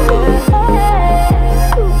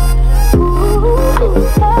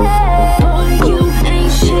 Boy, you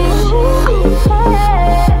ain't shit.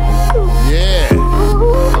 Yeah.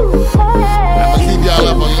 I'ma keep y'all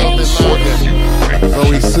up a little bit longer. So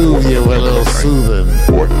we soothe you with a little soothing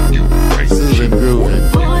grooving.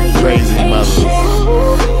 Crazy mothers.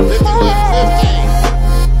 5150.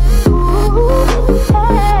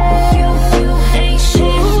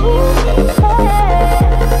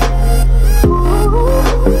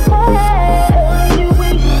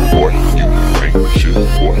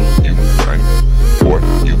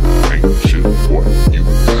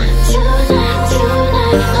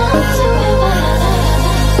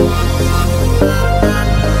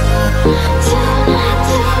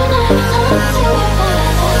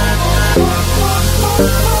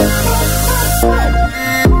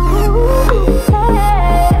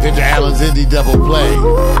 Victor Allen's Indie Double Play.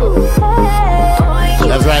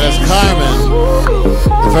 That's right, that's Carmen.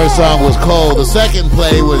 The first song was Cold. The second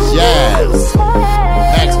play was Yas.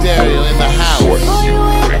 Pack Stereo in the house.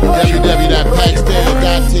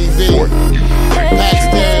 www.packstereo.tv.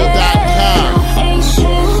 Packstereo.com.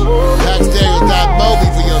 Packstereo.mobi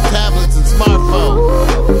for your tablets and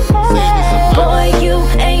smartphones. Save you some money. Boy, you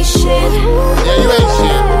ain't shit. Yeah, you ain't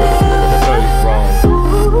shit.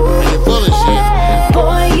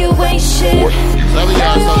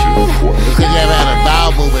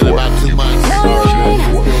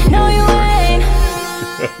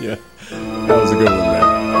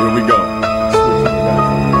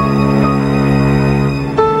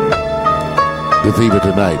 The theme of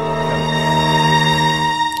tonight.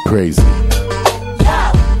 Crazy.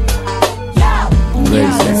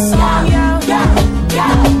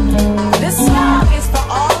 This song is for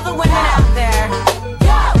all the women out there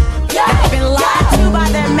that have been lied to by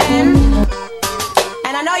their men.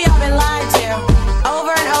 And I know y'all been lied to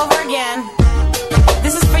over and over again.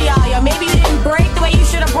 This is for y'all, yo. Maybe you didn't break the way you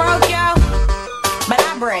should have broke, yo. But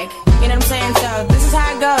I break. You know what I'm saying? So this is how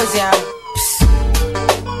it goes, yo. Psst.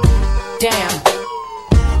 Damn.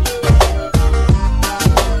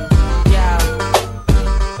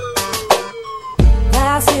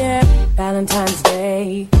 Last year, Valentine's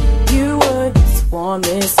Day, you would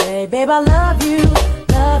warmly say, babe, I love you,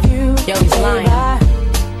 love you. Yo, he's lying. I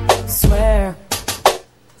swear,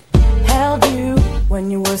 held you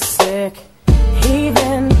when you were sick,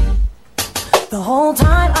 even the whole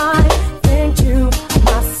time I think to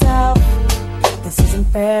myself, this isn't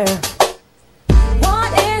fair.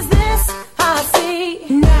 What is this I see?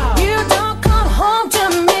 No. You don't come home to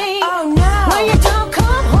me. Oh no. When you don't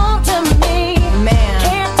come home to me, man,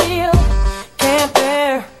 can't deal, can't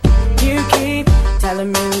bear. You keep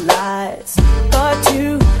telling me lies, but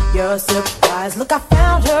to your surprise, look, I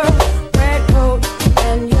found her red coat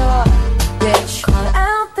and your bitch caught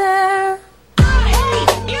out there. I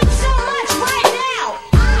hate you so much right now.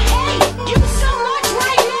 I hate you so much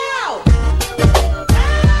right now. I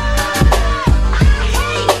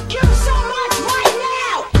hate you so much right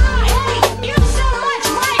now. I hate you so much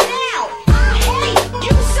right now. I hate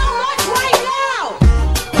you so much right now. I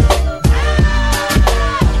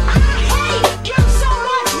hate you so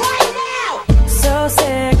much right now. So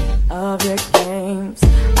sick of your games.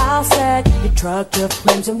 I'll set your truck to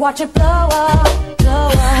flames and watch it blow up, blow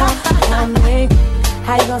up. Tell me,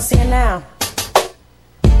 how you gonna see it now?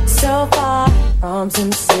 So far from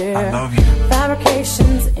sincere. I love you.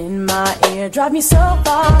 Fabrications in my ear drive me so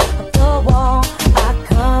far up the wall. I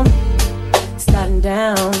come sliding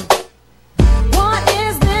down. What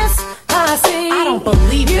is this I see? I don't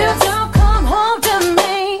believe you. You don't come home to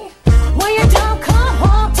me. When you don't come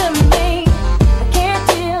home to me, I can't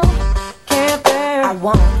deal, can't bear. I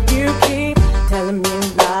want you keep telling me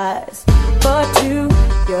lies, but to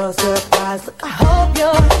your surprise, look, I hope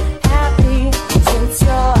you're happy since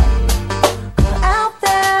you're caught out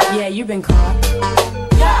there. Yeah, you've been caught.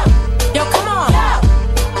 Yo, yo, come on. Yo,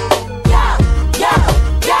 yo, yo,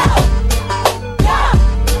 yo, yo,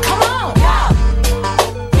 come on. Yo,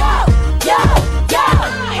 yo, yo, yo. I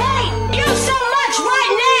hate you so much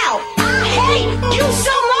right now. I hate you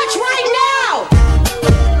so much right now.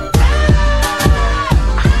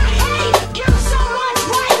 I hate you so much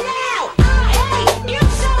right now. I hate you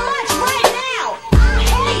so much right now. I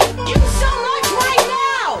hate you so much right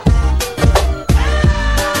now.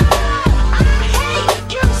 I hate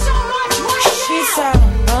you so much right now. She's so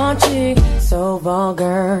raunchy, so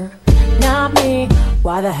vulgar. Not me.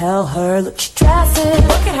 Why the hell her? Look, she dresses.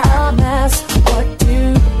 Look at her, a mess. What do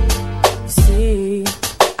you see?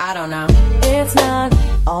 I don't know. It's not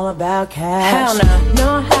all about cash. Hell no.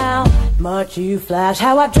 Nor how much you flash.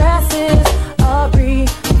 How I dress is a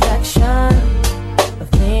reflection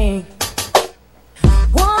of me.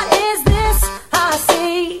 What is this I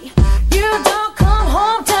see? You don't come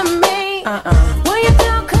home to me. When you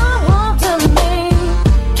don't come home to me,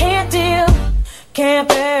 can't deal, can't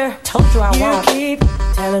bear. Told you I won't. You keep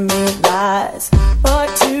telling me lies, but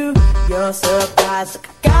to your surprise, look,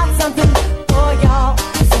 I got something for y'all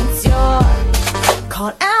since you're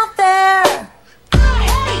caught out there. I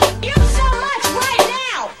hate you so much right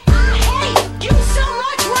now. I hate you so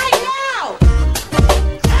much right now.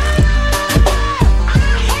 I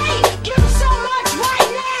hate you so much right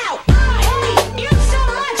now. I hate you so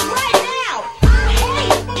much right now. I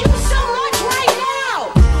hate you so much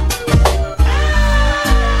right now.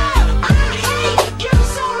 I hate you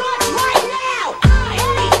so much right now. I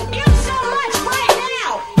hate you so much right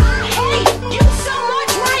now. I hate you so much right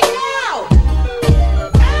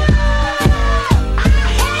now. I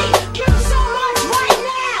hate you so much right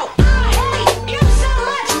now. I hate you so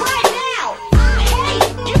much right now. I hate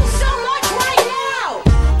you so much right now.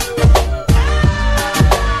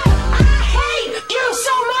 I hate you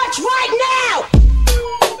so much right now.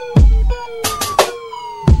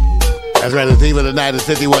 That's right, the theme of the night is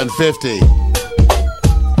 5150.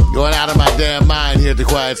 Going out of my damn mind here at the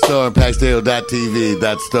Quiet Storm,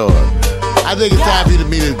 Paxdale.tv.store. I think it's time for you to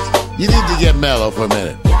meet it. You need to get mellow for a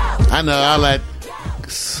minute. I know, all that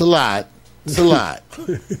slot. It's a lot.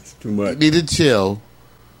 It's too much. You need to chill.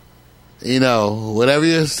 You know, whatever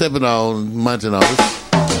you're sipping on, munching on. It's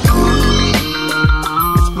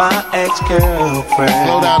my ex-girlfriend.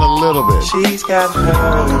 Slow down a little bit. She's got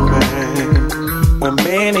her man. When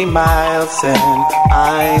men many miles and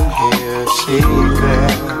I'm here, she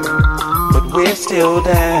there, but we're still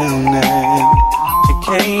down and she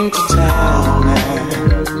came to town and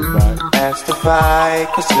asked if I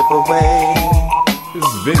could slip away. This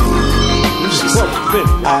is Vinny. This is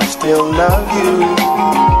Vinny. I still love you,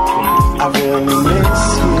 I really miss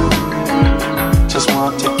you, just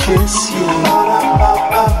want to kiss you.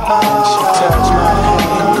 And she touched my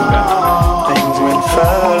hand, things went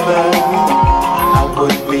further. I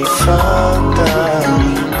would be fucked up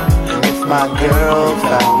if my girl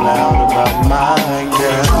found out about my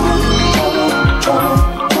girl.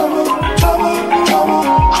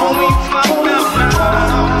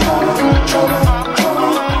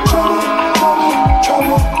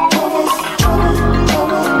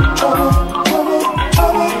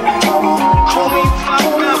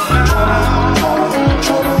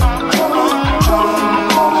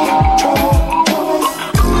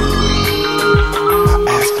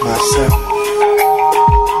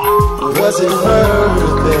 Was it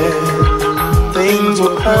worth it? Things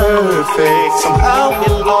were perfect. Somehow we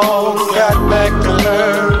all got back to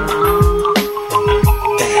her.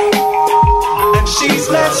 Damn. And she's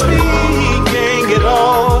not speaking at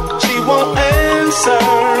all. She won't answer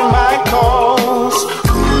my calls.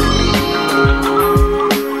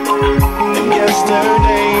 And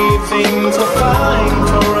yesterday things were fine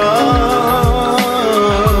for us.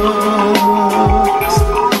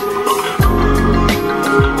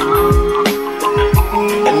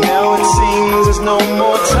 No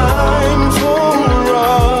more time for us.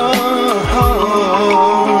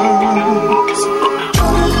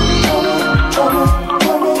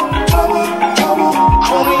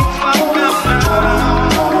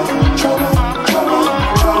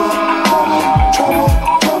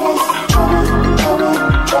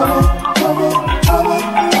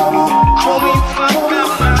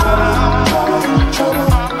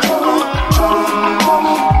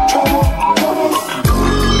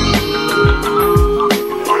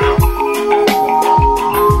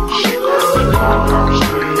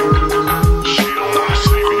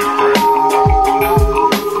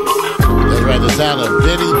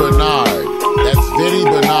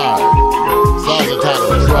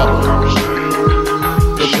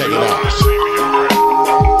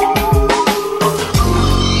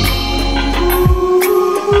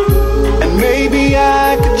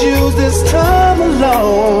 Time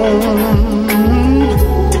alone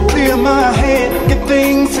to clear my head, get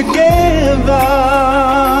things together.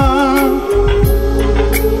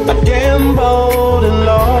 I gambled and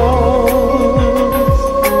lost.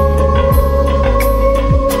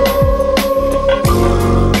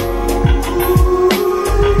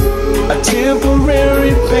 A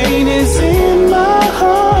temporary pain is in my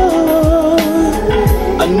heart.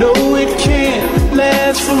 I know it can't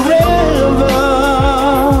last forever.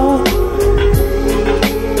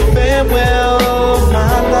 Well,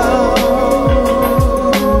 my love.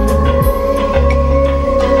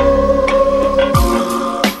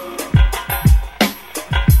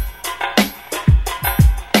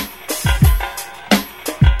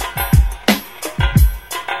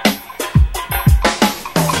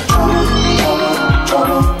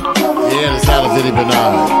 Yeah, the sound of Vinny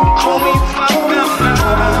Bernard.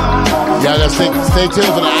 Y'all gotta stay tuned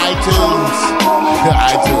for the iTunes.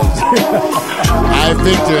 I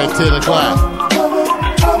Victor at 10 o'clock.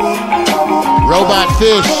 Robot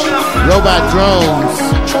Fish, Robot Drones,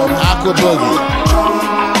 Aqua Boogie.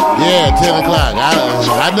 Yeah, 10 o'clock. I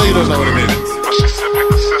know you don't know what it means. But she said make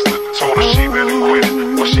the sister, told her she better quit it.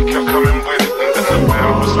 But she kept coming with it, and then the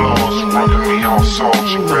battle was lost. Rubbing me all soft,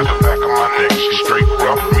 she grabbed the back of my neck, she straight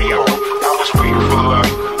rubbed me off. I was weak for love,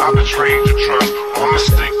 I betrayed your trust. On the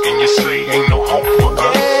stick and you say ain't no hope for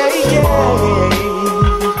us.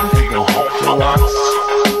 Ain't no hope for us.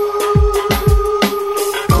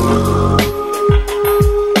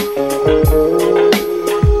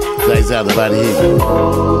 Lights out the body heat.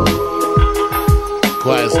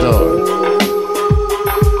 Quiet Storm.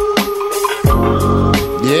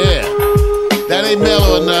 Yeah, that ain't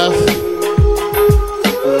mellow enough.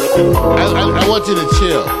 I want you to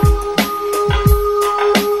chill.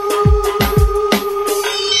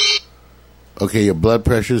 Okay, your blood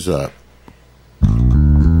pressure's up. You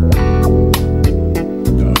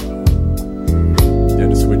had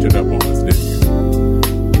to switch it up on us, didn't you?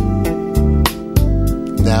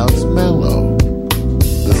 Now it's mellow.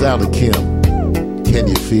 The sound of Kim. Can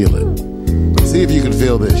you feel it? See if you can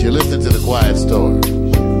feel this. You're listening to The Quiet Storm.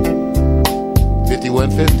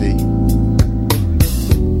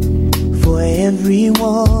 5150. For every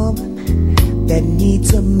woman that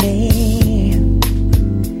needs a man,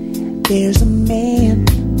 there's a man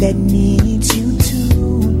that needs you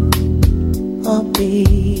too. Oh,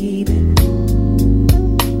 baby.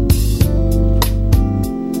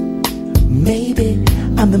 Maybe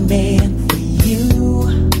I'm the man for you.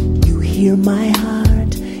 You hear my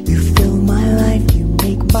heart, you fill my life, you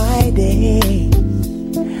make my day.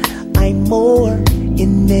 I'm more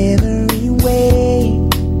in every way,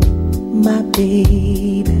 my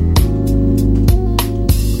baby.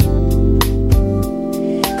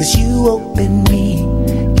 'Cause you open me,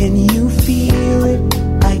 can you feel it?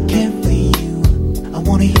 I care for you, I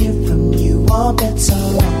wanna hear from you. All bets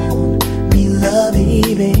are on me, love,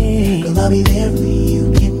 baby. Girl, I'll be there for you,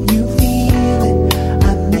 can you feel it?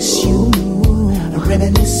 I miss you, I'm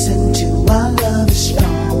reminiscing to our love is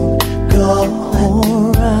strong. Girl,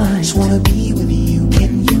 I just wanna be with you,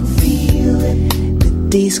 can you feel it? The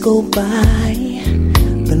days go by,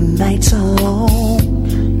 the nights are long,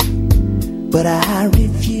 but I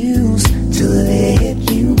refuse to let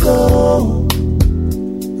you go.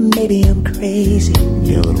 Maybe I'm crazy.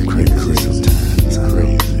 You're a little crazy sometimes.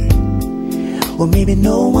 Crazy. Or maybe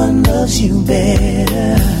no one loves you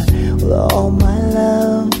better. With all my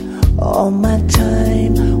love, all my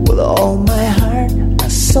time, with all my heart, my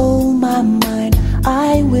soul, my mind,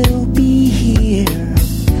 I will be here.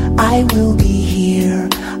 I will be here.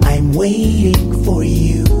 I'm waiting for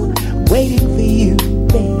you, baby.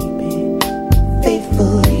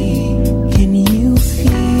 Faithfully, can you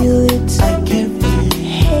feel it? I care for you.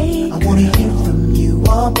 Hey, I wanna hear from you.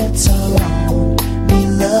 All bets are on me,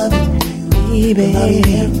 loving you, baby. I'm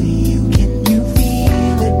here for you. Can you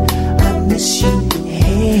feel it? I miss you.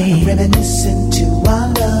 Hey, I'm reminiscing to our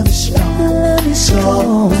love is strong. Love is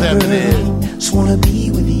strong. What's happening? Just wanna be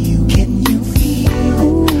with you. Can you feel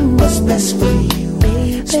it? What's best for you?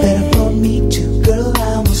 It's better for me too, girl. I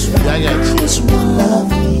was right. I got you. Just wanna love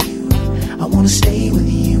you. I wanna stay with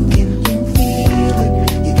you. Can you feel it?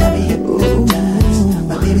 You got me hypnotized.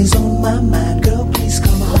 My baby's on my mind, girl. Please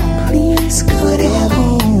come home. Please come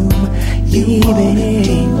home. You wanna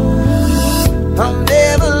do. I'll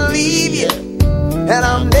never leave you, and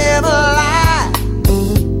I'll never lie.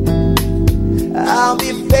 I'll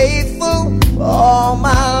be faithful all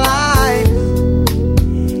my life.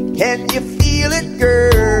 Can you feel it,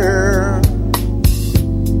 girl?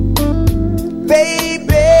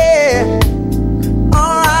 Baby,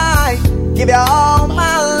 alright, give you all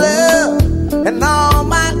my love and all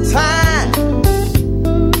my time.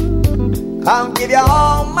 I'll give you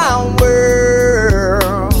all my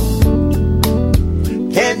world.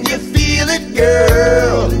 Can you feel it,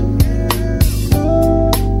 girl?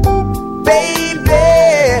 Baby,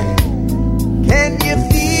 can you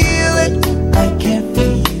feel it? I care for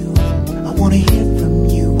you. I wanna hear from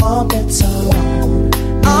you. All bets are on.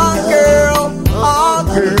 Oh, girl, oh,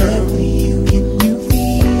 girl.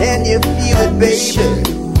 Can you feel it, baby?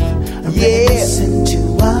 Yeah. Listen to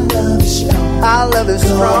our love is strong. Our love is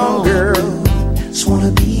strong, girl. Just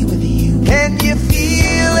wanna be with you. Can you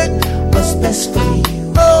feel it? What's best for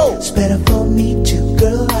you? Oh, it's better for me too,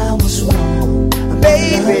 girl. I was wrong,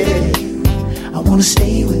 baby. I wanna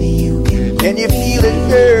stay with you. Can you feel it,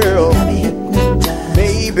 girl? Got me hypnotized.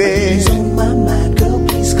 Baby, it's on my mind, girl.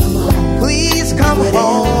 Please come home. Please come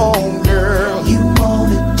home, girl. You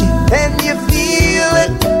wanna do? Can you feel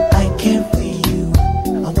it? I care for you.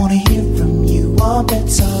 I wanna hear from you. All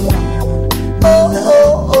bets are on. I'll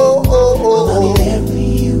be there for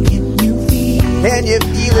you. Can you feel it? Can you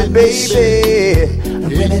feel it, baby?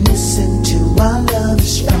 I'm reminiscing to our love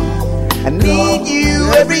is strong. I need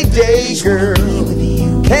you every day, girl.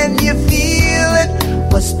 Can you feel it?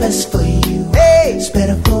 What's best for you? Hey, it's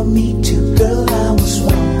better for me too, girl. I was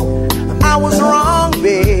wrong. I was wrong,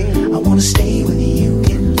 babe. I wanna stay with you.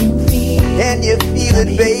 Can you feel it? Can you feel it,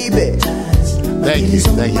 baby? Thank you,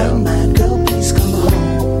 thank you. Girl, please come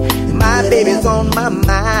home. My baby's on my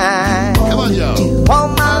mind. Come on, y'all. All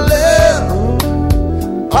my love,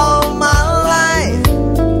 all my life,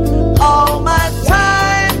 all my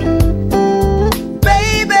time,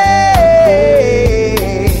 baby.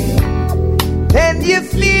 Can you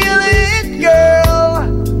feel it, girl?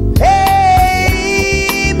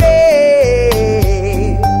 Hey,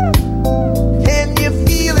 baby. Can you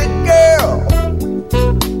feel it, girl?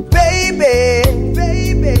 Baby,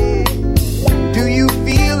 baby. Do you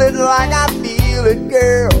feel it like I feel it,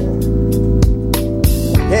 girl?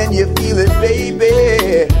 Can you feel it, baby?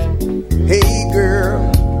 Hey, girl.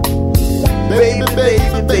 Baby,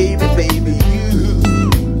 baby, baby, baby, you.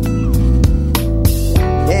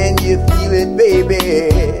 Can you feel it, baby?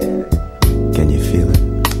 Can you feel it?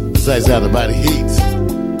 Besides how the body heats.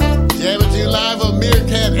 Jamming you live on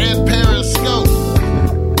Meerkat and Periscope.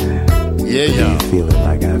 Yeah, y'all. You feel it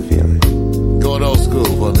like I feel it. Go Going old school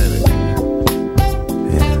for a minute.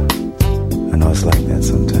 I know it's like that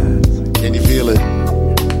sometimes. Can you feel it?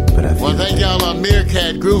 But I feel well, thank y'all on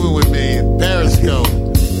Meerkat grooving with me in Periscope.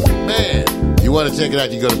 Man, you want to check it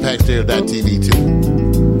out, you go to packstereo.tv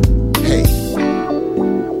too. Hey,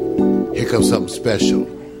 here comes something special.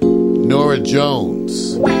 Nora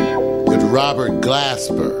Jones with Robert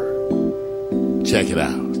Glasper. Check it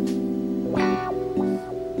out.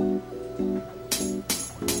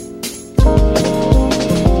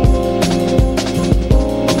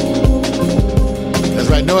 That's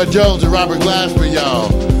right, Nora Jones and Robert Glasper, y'all.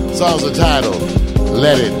 Song's entitled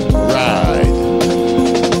Let It Ride.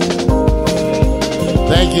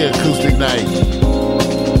 Thank you, Acoustic Night.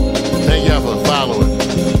 Thank y'all for following.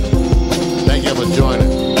 Thank y'all for joining.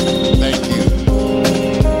 Thank you.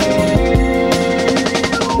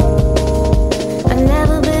 I've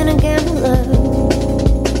never been a gambler.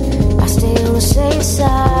 I stay on the safe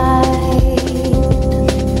side.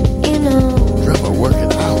 You know. Drummer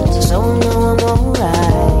working out. So I know I'm alright.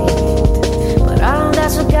 But all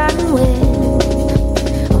that's forgotten when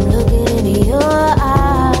I'm looking into your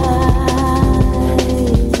eyes.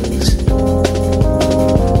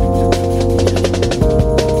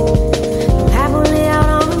 I'm happily out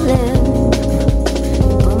on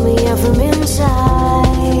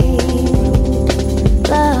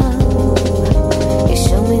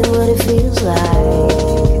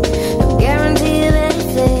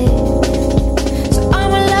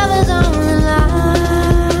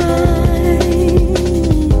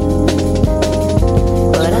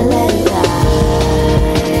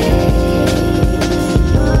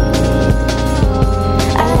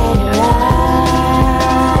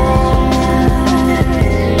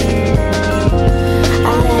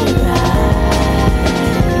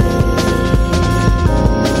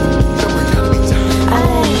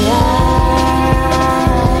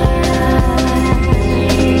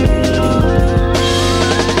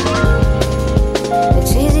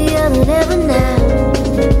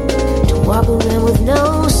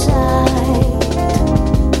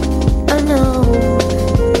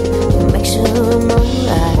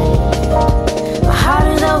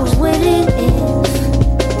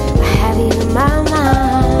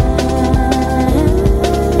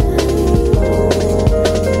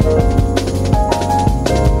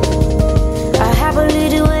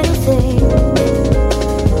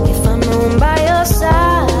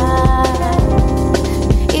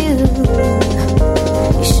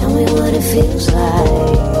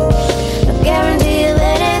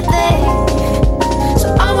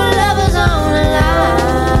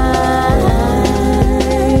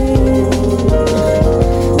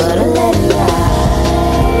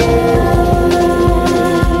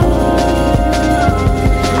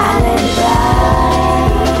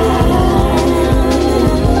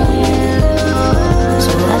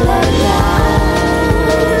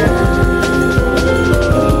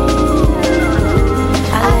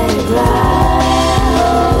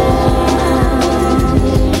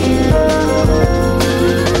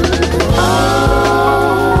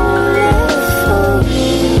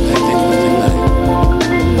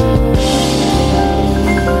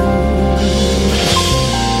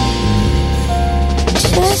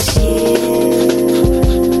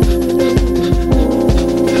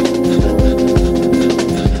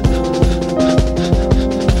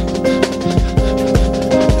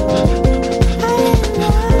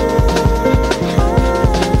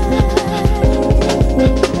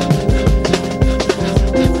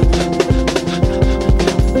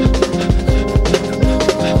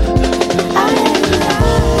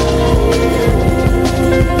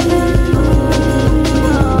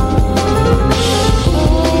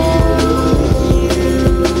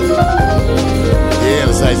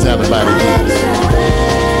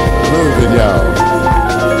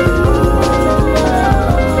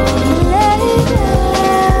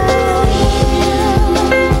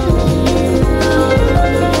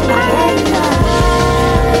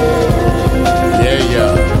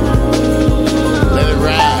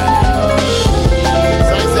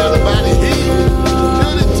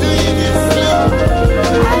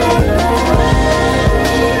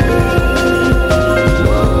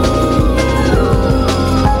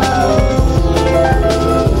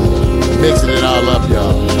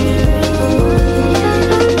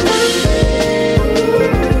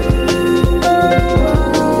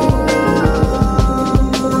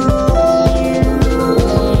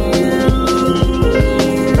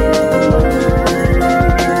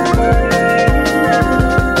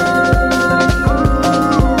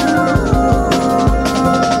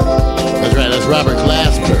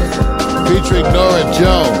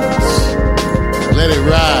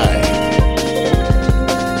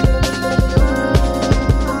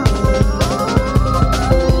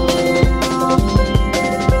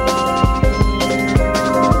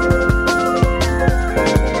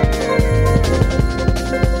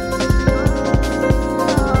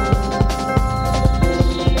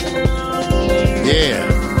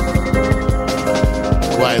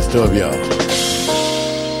storm, y'all.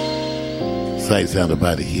 Sight sounded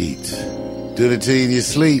by the heat. Doing it to you in your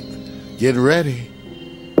sleep. Getting ready.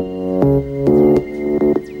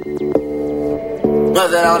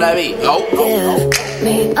 Nothing on that beat. Oh. Give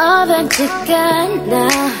me all that you got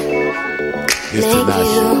now. It's Make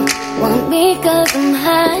you want me 'cause I'm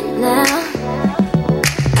hot now.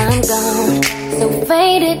 I'm gone, so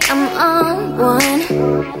faded, I'm on one.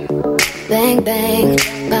 Bang, bang,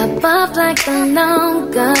 pop off like a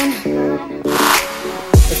long gun.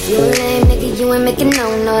 If you a lame nigga, you ain't making no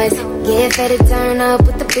noise. Get ready to turn up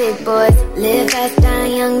with the big boys. Live fast, die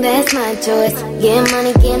young, that's my choice. Get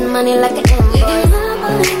money like an invoice.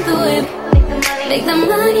 Make the whip, make the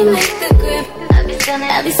money, make the grip.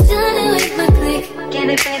 I be stunning with my click. Get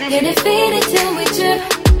it faded till we trip.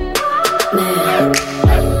 Man,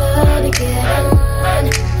 I love to get on.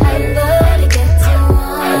 I love to get too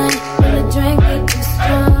on. When the drink be too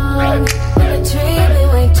strong, when the tree be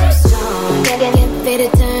way too strong. Get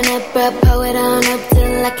faded, turn up, pull it on up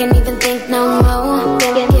till I can't even think no more.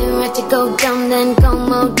 Get ready to go dumb, then go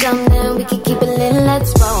more dumb, then we can keep it lit,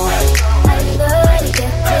 let's roll. I love to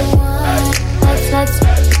get too on.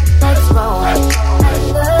 Let's roll. I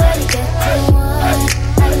love to get too on.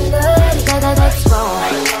 I love to let's roll.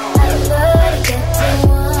 I love to get too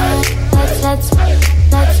on.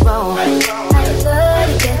 Let's roll. I love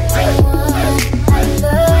to get too on. I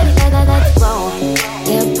love to let's roll.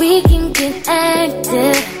 Yeah, we can get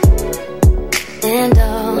active, and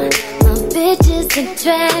all my bitches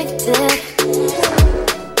attractive.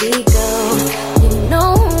 We go, you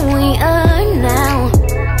know who we are now.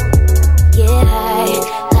 Get high,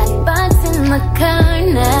 hot box in my car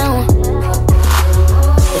now.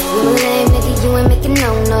 If you a lame nigga, you ain't making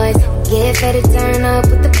no noise. Get ready to turn up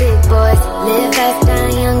with the big boys. Live fast,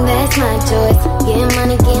 die young, that's my choice. Get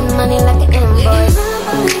money like an invoice.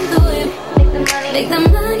 Make the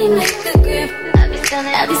money, make the grip.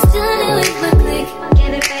 I be stunning with my click.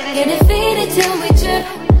 Get it faded till we trip.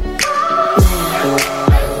 Man,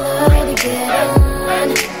 I love to get on.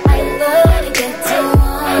 I love to get too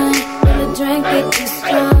on. When the drink be too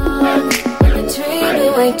strong, when the tree be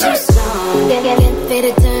way too strong. Get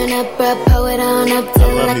faded, turn up, pull it on up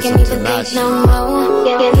till I can't even think no more.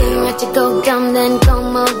 Get ready to go dumb, then go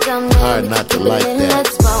more dumb. Hard not to like that.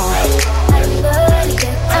 Let's roll. I love to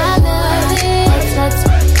get, I love it.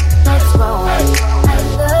 Let's roll. I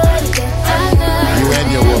love to get, I love You and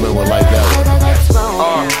your woman will like that one.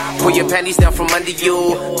 Pull your panties down from under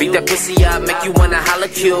you. Beat that pussy up, make you wanna holla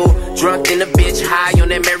cue. Drunk in the bitch, high on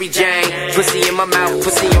that Mary Jane. Pussy in my mouth,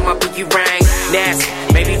 pussy on my pinky ring. Nasty,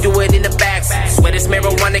 maybe do it in the back. Swear this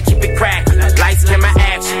marijuana, keep it cracked. Lights, camera,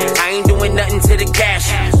 action. I ain't doing nothing to the cash.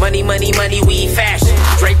 Money, we fashion.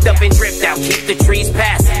 Draped up and dripped out, keep the trees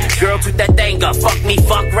past. Girl, toot that thing up, fuck me,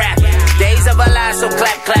 fuck rap. Days of our lives, so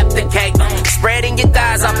clap the cake. Spreading your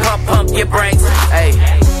thighs, I pump your brakes. Hey.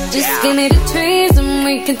 Just give me the trees and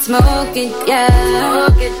we can smoke it, yeah.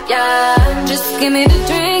 Just give me the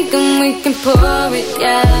drink and we can pour it,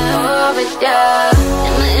 yeah.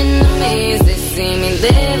 And my enemies, they see me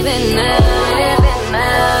living now.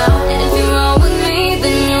 And if you roll with me,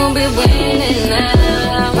 then you'll be winning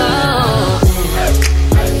now.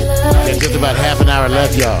 Got just about half an hour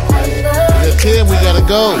left, y'all. At 10, we gotta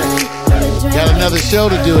go. Got another show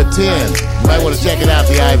to do at 10. You might want to check it out,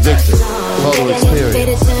 the I Victor Photo Experience.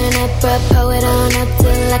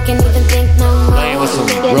 Playing with some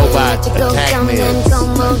robot attack men.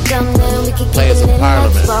 Playing some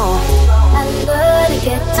Parliament. I love to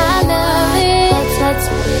get, I love it.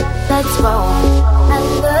 Let's roll. I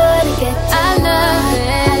love to get, I love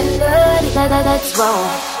it. Let's roll.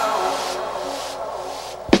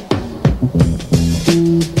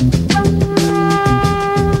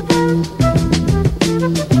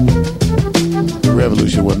 The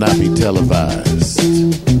revolution will not be televised.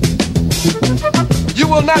 You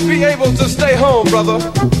will not be able to stay home, brother.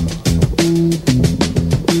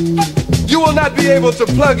 You will not be able to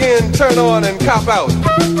plug in, turn on, and cop out.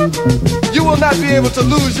 You will not be able to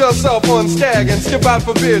lose yourself on Skag and skip out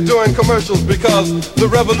for beer during commercials because the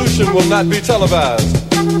revolution will not be televised.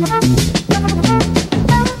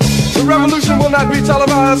 The revolution will not be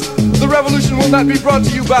televised. The revolution will not be brought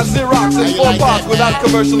to you by Xerox in 4 parts without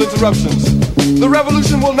commercial interruptions. The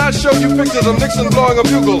revolution will not show you pictures of Nixon blowing a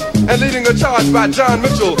bugle and leading a charge by John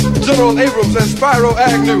Mitchell, General Abrams, and Spyro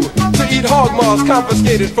Agnew to eat hog maws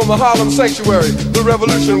confiscated from a Harlem sanctuary. The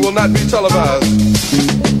revolution will not be televised.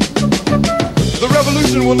 The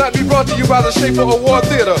revolution will not be brought to you by the Schaefer Award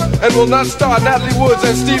Theater and will not star Natalie Woods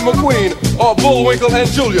and Steve McQueen or Bullwinkle and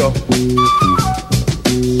Julia.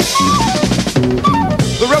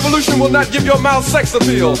 The revolution will not give your mouth sex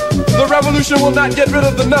appeal. The revolution will not get rid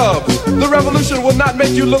of the nub. The revolution will not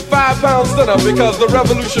make you look 5 pounds thinner, because the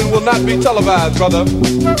revolution will not be televised, brother.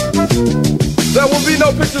 There will be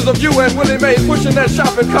no pictures of you and Willie Mae pushing that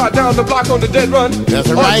shopping cart down the block on the dead run. That's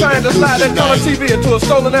or right. trying to slide that color TV into a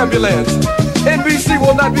stolen ambulance. NBC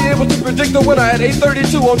will not be able to predict the winner at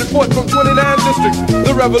 8:32 on report from 29 districts.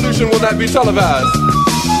 The revolution will not be televised.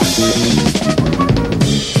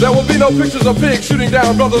 There will be no pictures of pigs shooting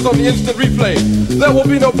down brothers on the instant replay. There will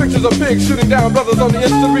be no pictures of pigs shooting down brothers on the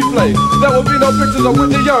instant replay. There will be no pictures of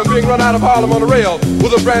Whitney Young being run out of Harlem on a rail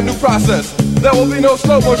with a brand new process. There will be no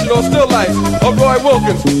slow motion or still life of Roy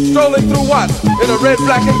Wilkins strolling through Watts in a red,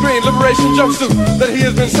 black, and green liberation jumpsuit that he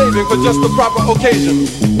has been saving for just the proper occasion.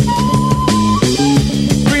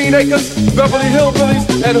 Green Acres, Beverly Hillbillies,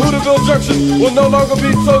 and Hooterville Junction will no longer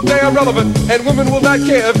be so damn relevant, and women will not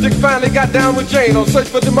care if Dick finally got down with Jane on Search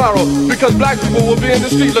for Tomorrow, because black people will be in the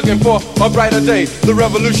street looking for a brighter day. The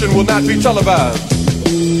revolution will not be televised.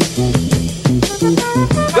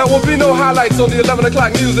 There will be no highlights on the 11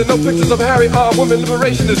 o'clock news and no pictures of Harry armed women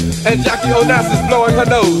liberationists and Jackie Onassis blowing her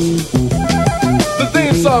nose. The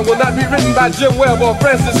theme song will not be written by Jim Webb or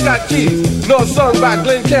Francis Scott Keys, nor sung by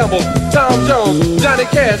Glenn Campbell, Tom Jones, Johnny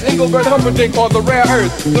Cash, Engelbert Humperdinck, or The Rare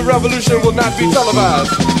Earth. The revolution will not be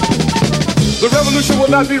televised. The revolution will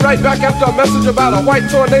not be right back after a message about a white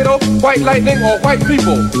tornado, white lightning, or white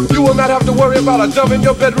people. You will not have to worry about a dove in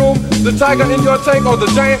your bedroom, the tiger in your tank, or the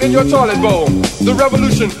giant in your toilet bowl. The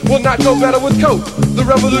revolution will not go better with coke. The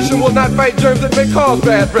revolution will not fight germs that may cause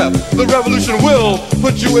bad breath. The revolution will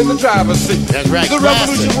put you in the driver's seat. That's right. The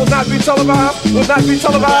revolution will not be televised, will not be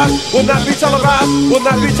televised, will not be televised, will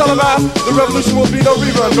not be televised. The revolution will be no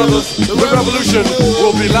rerun, brothers. The revolution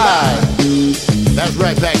will be live. That's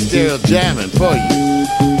right, back stereo jamming for you.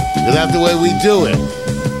 Because that's the way we do it.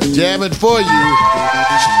 Jamming for you.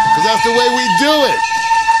 Because that's the way we do it.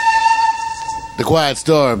 The Quiet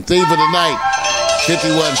Storm, theme for the night,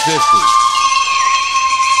 5150.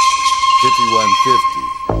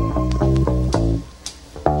 5150.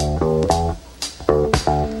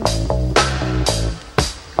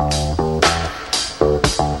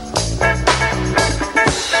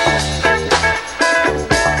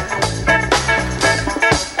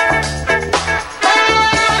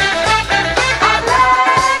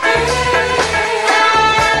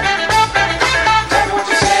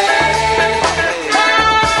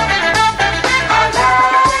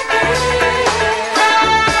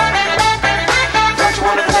 Don't you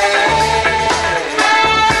wanna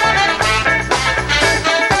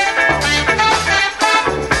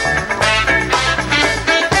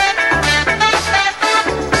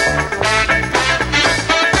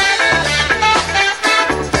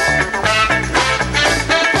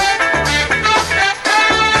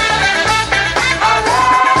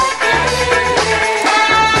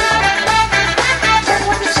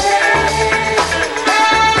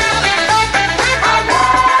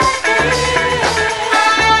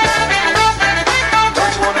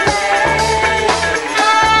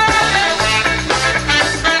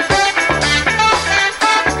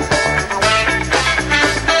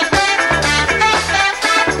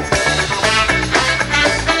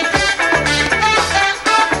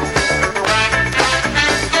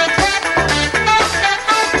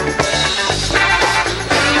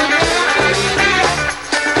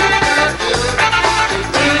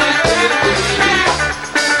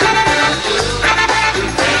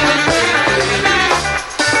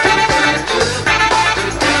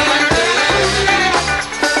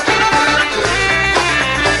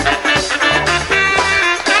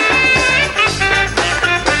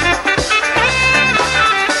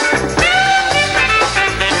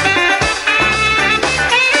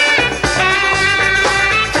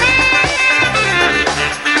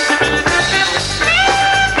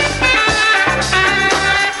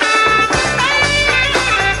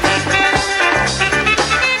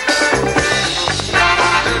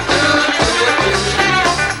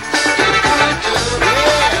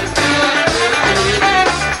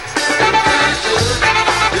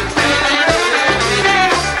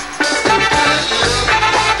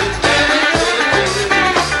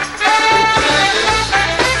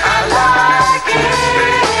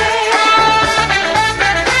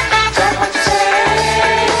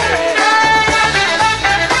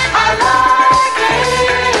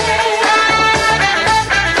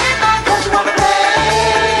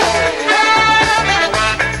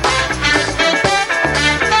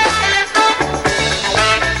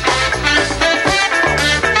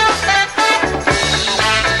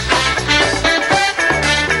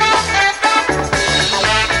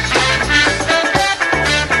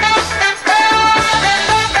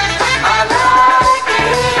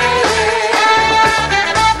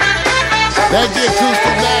That's the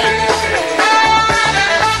acoustic night.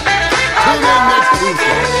 Tune in next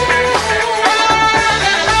Tuesday.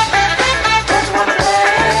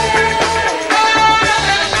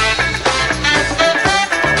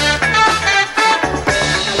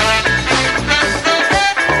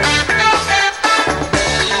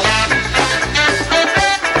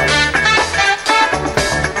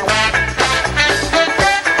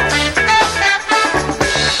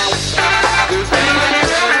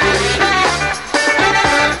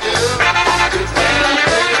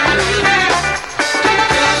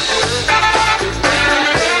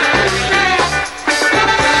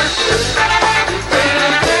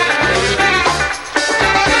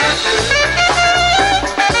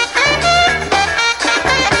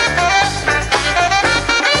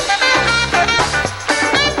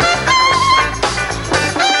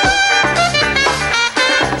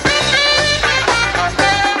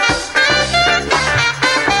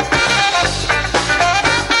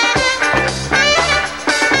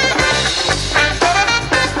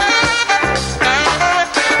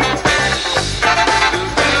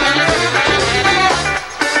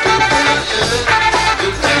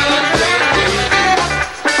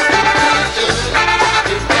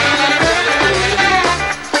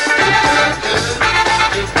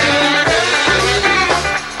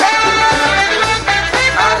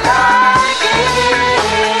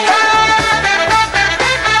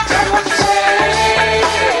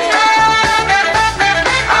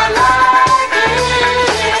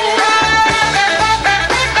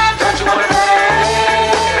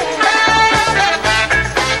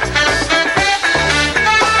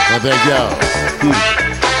 Thank y'all.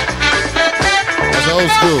 That's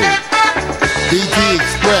old school. BT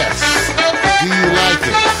Express. Do you like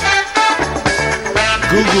it?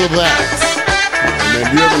 Google that. Man,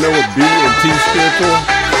 do you ever know what B and T stood for?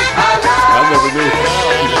 I never knew.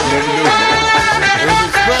 Never knew. It was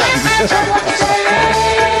Express.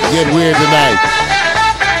 Get weird tonight.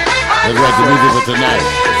 That's right, the music for tonight.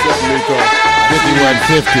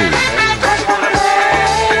 5150.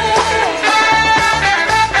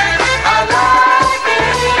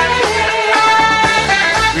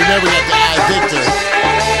 Remember that the I Victor.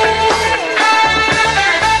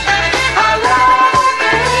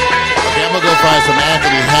 Okay, I'm gonna go find some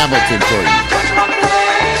Anthony Hamilton for you.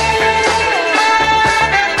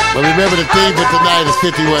 But remember the theme for tonight is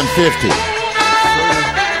 5150.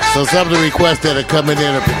 So some of the requests that are coming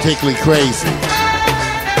in are particularly crazy.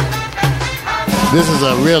 This is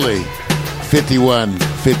a really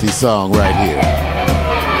 5150 song right here.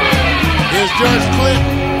 Here's George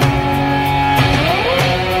Clinton.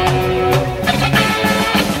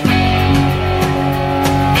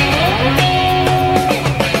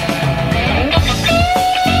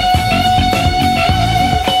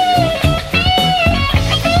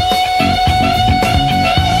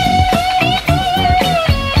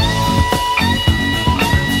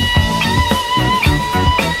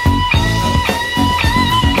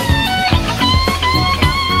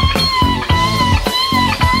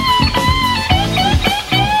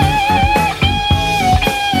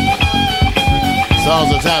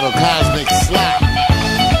 Song's entitled Cosmic Slap.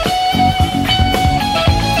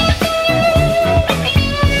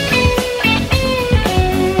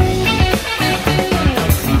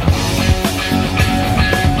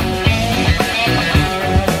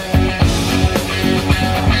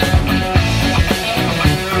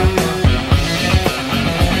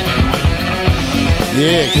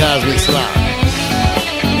 Yeah, Cosmic Slap.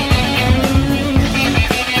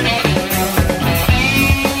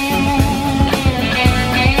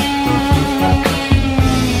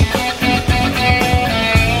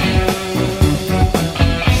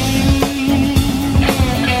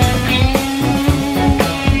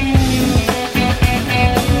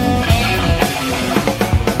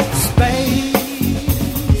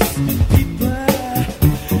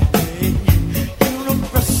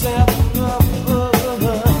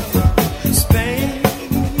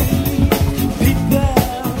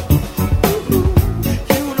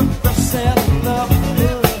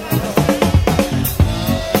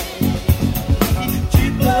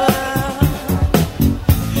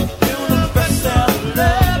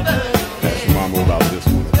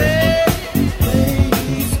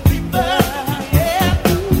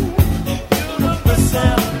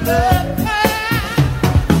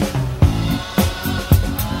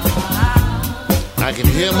 I can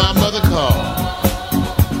hear my mother call.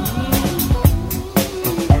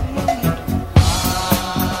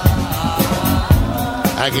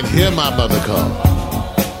 I can hear my mother call.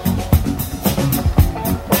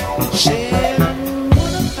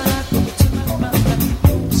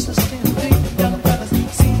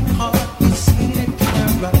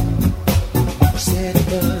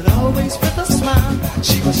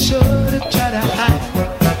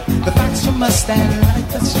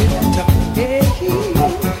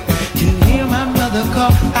 mother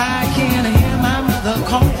call. I can hear my mother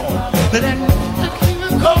call. But I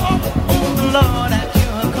can call. Oh Lord, I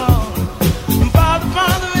can call.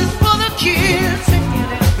 Father is for the kids,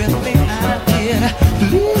 singing everything I did.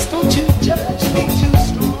 Please don't you judge me too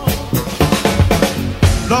strong.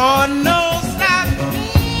 Lord knows not me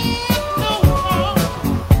no more.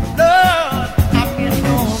 Lord, I've been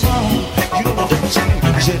no wrong. You know the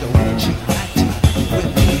change it when you like to with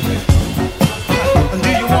me. Do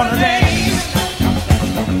you wanna dance?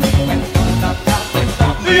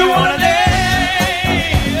 Do you wanna dance?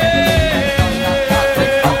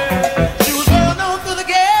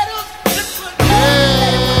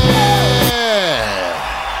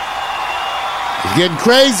 Getting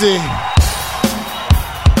crazy.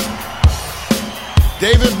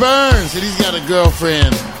 David Burns said he's got a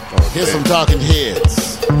girlfriend. Here's some Talking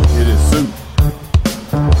Heads. It is soup.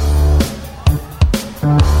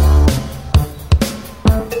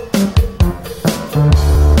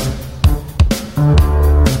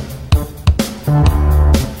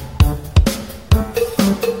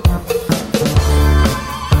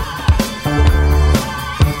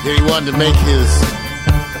 Then he wanted to make his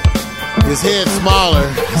head smaller.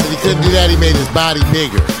 He said he couldn't do that. He made his body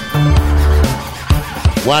bigger.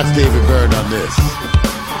 Watch David Byrne on this.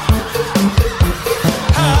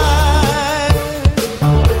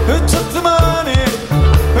 Who took the money?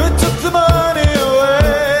 Who took the money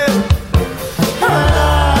away?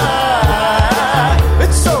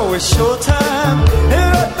 It's always showtime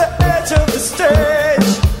here at the edge of the stage.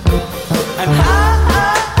 And I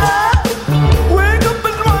wake up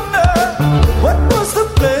and wonder, what was the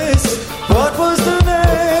place? What was the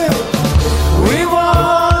name? We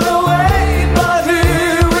won away, but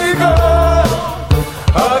here we go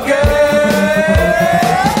again.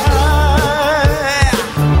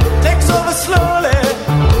 Takes over slowly,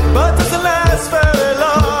 but doesn't last very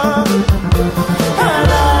long.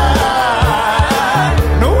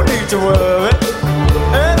 No need to worry,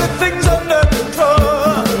 everything's under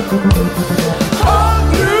control. All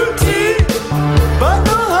beauty, but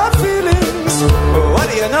no hard feelings. What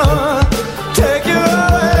do you know? Take you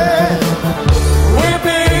away. We're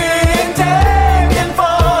being taken for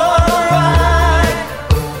a ride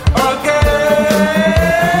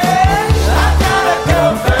again. I've got a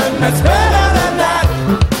girlfriend that's better than that.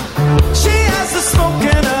 She has the smoke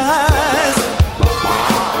in her eyes.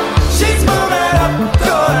 She's moving up,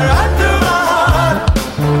 going right through my heart.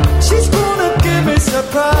 She's gonna give me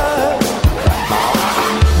surprise.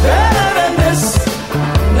 Better than this,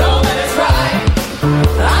 no man is right.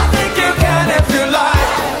 I think you can if you like.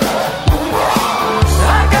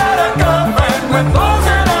 I got a girlfriend with balls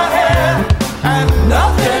in her hair, and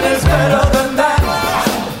nothing is better than that.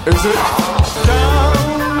 Is it?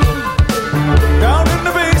 Down in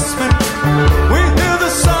the basement, we hear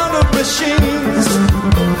the sound of machines.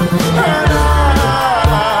 And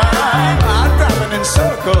I'm driving in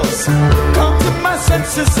circles, come to my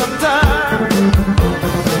senses sometime.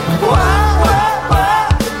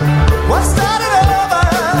 What started over?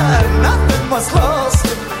 Nothing was lost.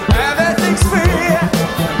 Everything's free.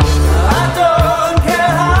 I don't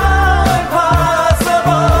care how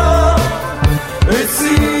impossible it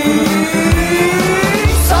seems.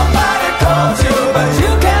 Somebody calls you, but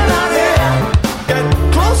you cannot hear. Get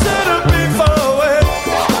closer to me for a way.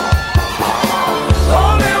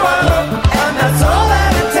 Only one look, and that's all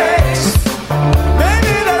that it takes.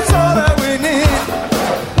 Maybe that's all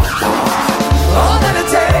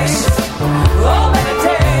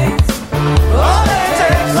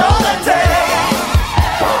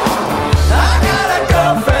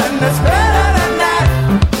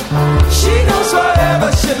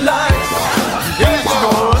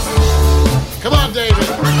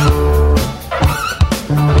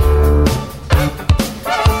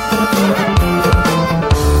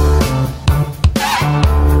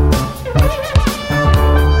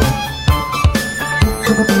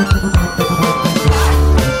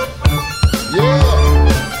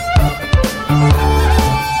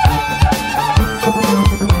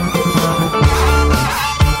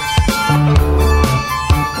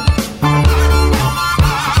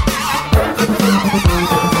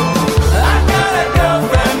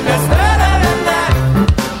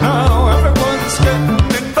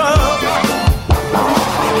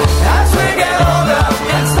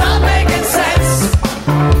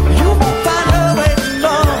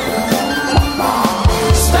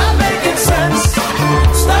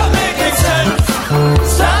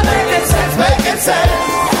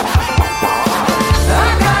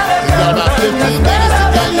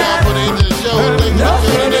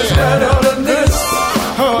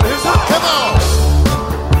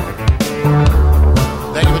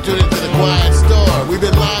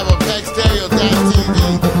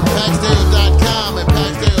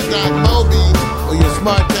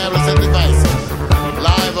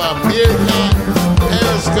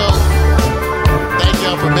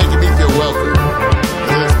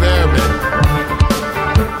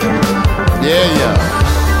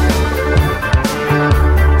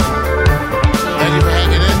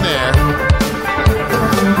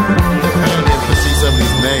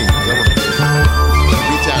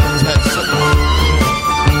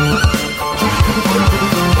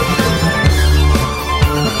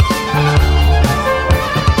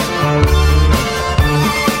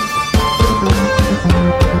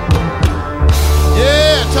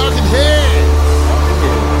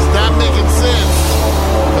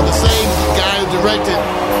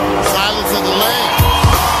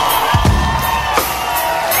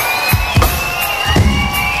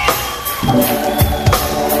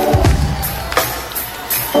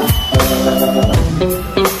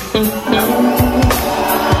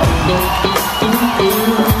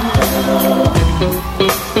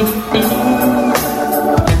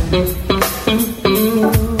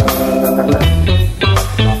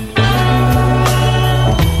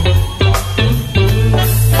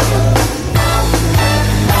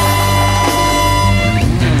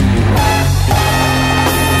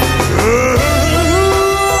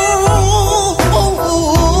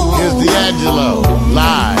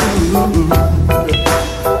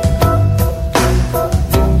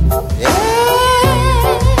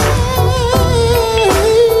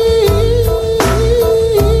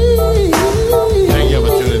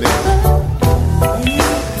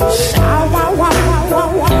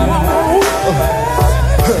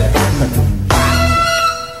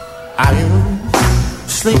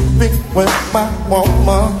with my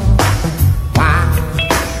woman.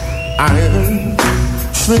 I'm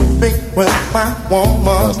sleeping with my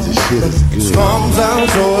woman. This shit is good. Comes out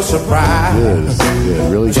so surprised. Good. This is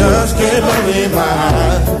good. Really Just good. can't believe my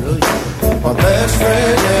eyes. My best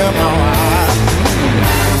friend in my eyes.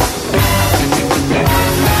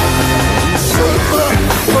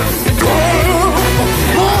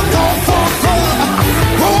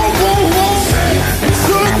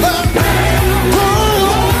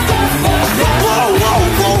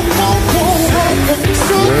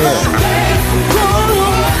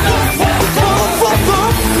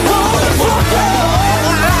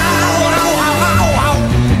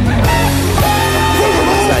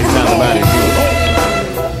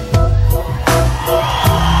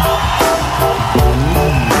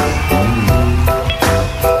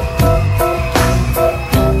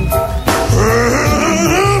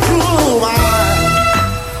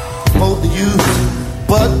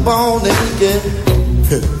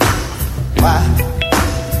 Why?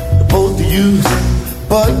 Both of you,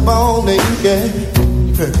 but born naked.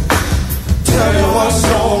 Tell me what's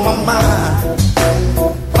on my mind.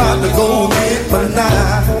 About to go get my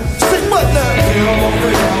knife. Stick my knife.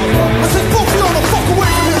 I said, folks, you don't fuck away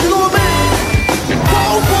from here, you know what I mean?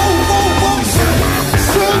 Whoa, whoa, whoa, whoa.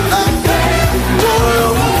 Shut up. Whoa,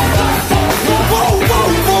 whoa, whoa,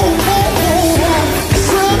 whoa, whoa.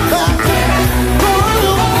 Shut up.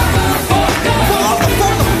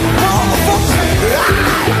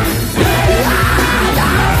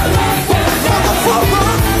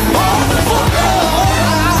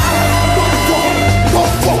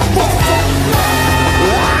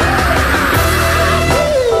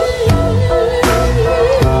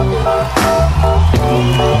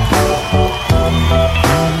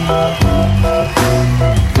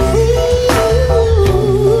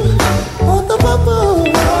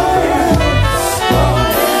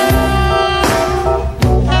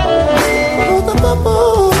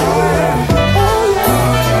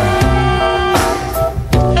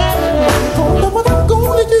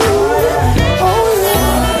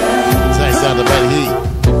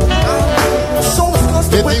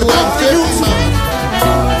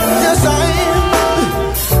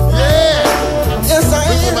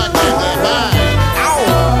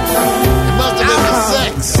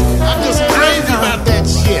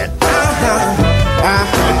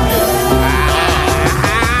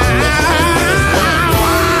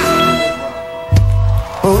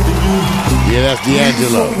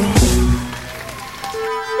 D'Angelo.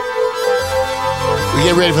 We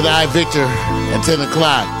get ready for the iVictor at 10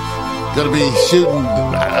 o'clock. Gonna be shooting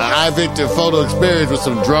iVictor photo experience with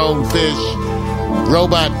some drone fish,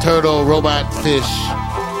 robot turtle, robot fish.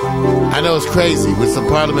 I know it's crazy with some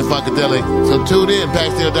Parliament Funkadelic. So tune in,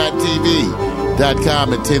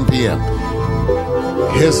 PaxTale.tv.com at 10 p.m.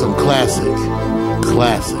 Here's some classic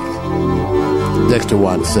Dexter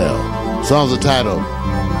Wansell. Song's entitled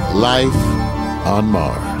Life on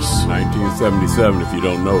Mars. 1977, if you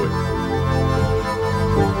don't know it.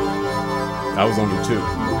 I was only 2.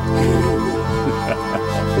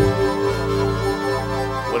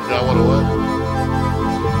 What did I want to what?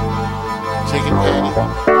 Chicken patty?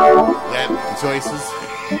 That choices?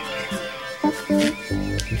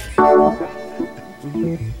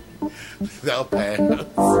 That'll pass.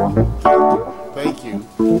 Thank you.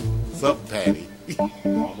 Something patty.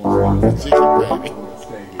 Chicken patty.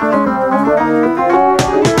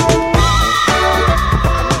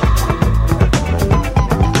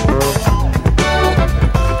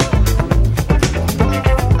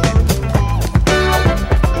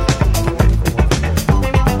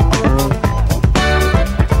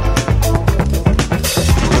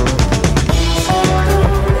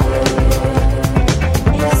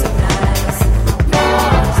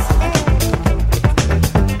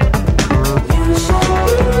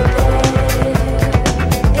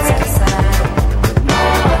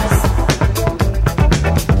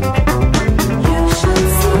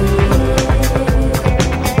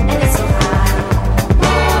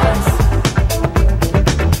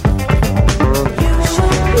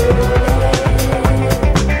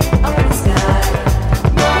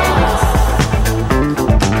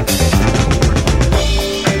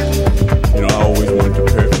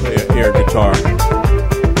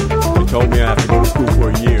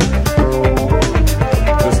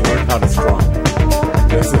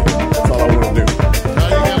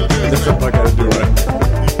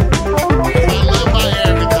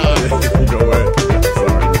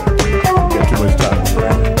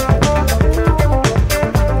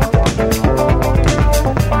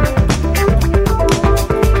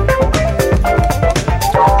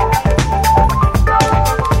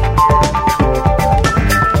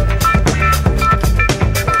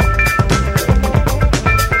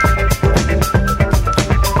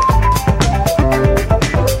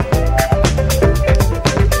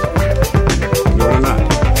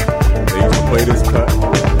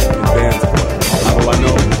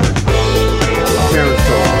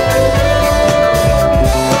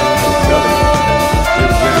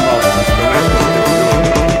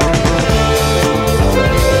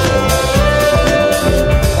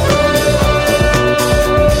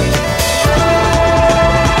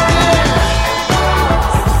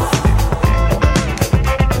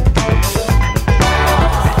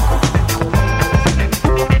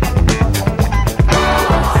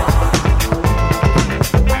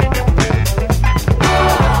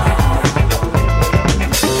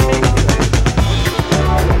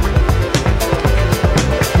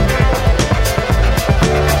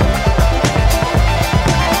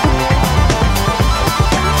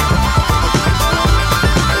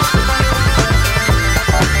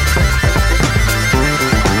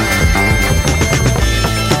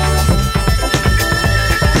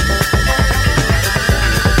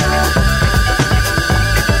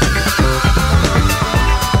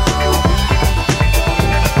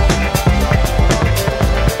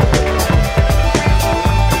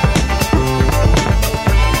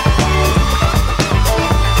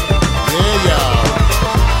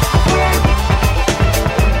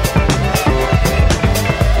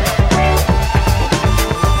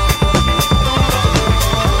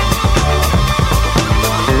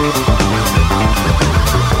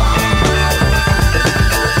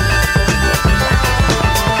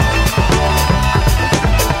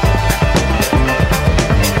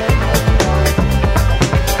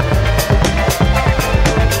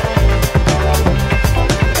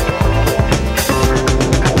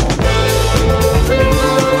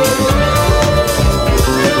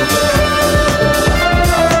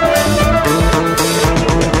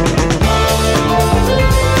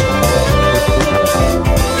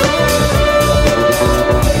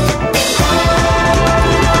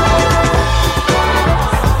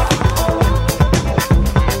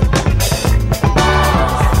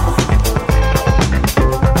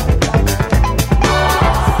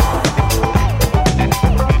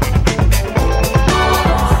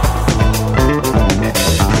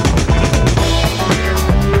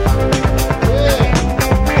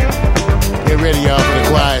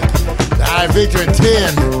 here at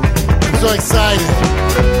 10. I'm so excited.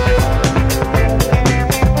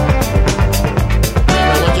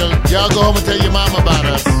 Y'all go home and tell your mama about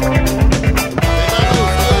us.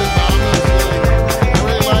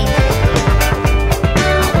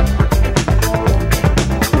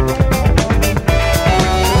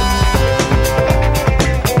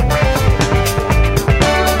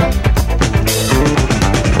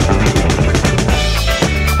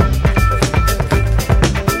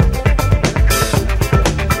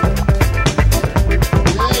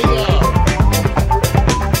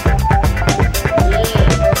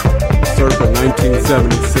 Circa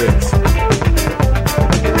 1976.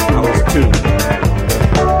 I was 2.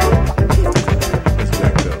 That's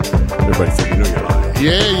jacked up. Everybody said, you know you're lying.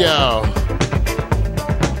 Yeah, y'all.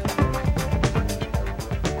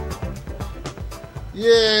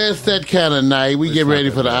 Yeah, it's that kind of night. We get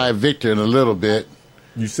ready for the I Victor in a little bit.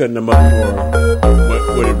 You setting them up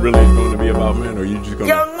for what it really is going to be about, man, or you just going to...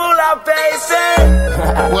 Young Moolah, baby.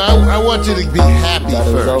 Well, I want you to be happy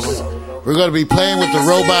first. We're going to be playing with the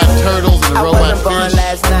robot turtles and the robot fish.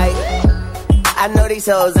 Last night. I know these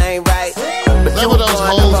hoes ain't right. But some of those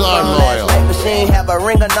hoes are loyal. But she ain't have a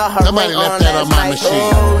ring or not her Somebody ring left on that last on my night.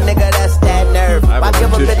 machine. Ooh, nigga, that's that nerve. Why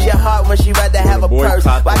give a bitch your heart when she rather have a purse?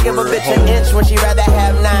 Why give a bitch an inch when she rather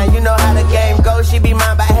have 9? You know how the game goes. She be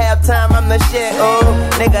mine by halftime. I'm the shit. Ooh,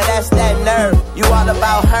 nigga, that's that nerve. You all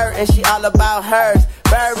about her and she all about hers.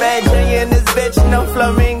 Birdman Jr. and this bitch, no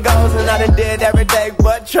flamingos. And I done did every day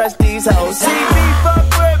but trust these hoes. See me fuck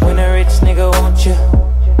with. When a rich nigga want you,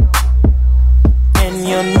 and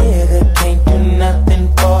your nigga can't do nothing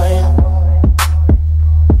for you.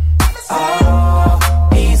 Oh,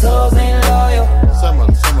 these hoes ain't loyal. Some are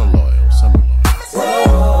loyal.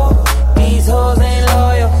 Whoa, these hoes ain't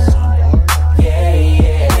loyal.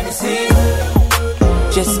 Yeah, let me see.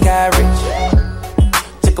 Just got rich.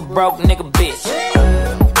 Took a broke nigga bitch.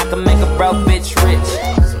 I can make a broke bitch rich,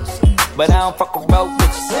 but I don't fuck with broke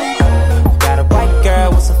bitches. Got a white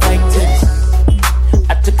girl with some fake titties.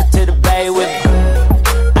 I took her to the bay with me.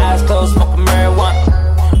 Eyes closed, smoking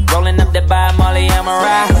marijuana. Rolling up that by Molly, I'm a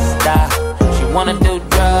rasta. She wanna do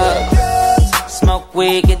drugs, smoke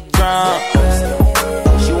weed, get drunk.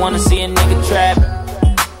 She wanna see a nigga trap.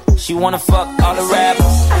 She wanna fuck all the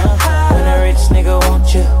rappers. When a rich nigga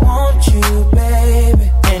want you,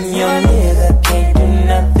 baby, and your nigga can't do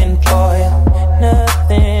nothing for you,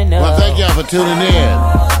 nothing. No. Well, thank y'all for tuning in.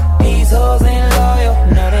 These hoes ain't loyal,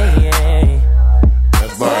 no they ain't.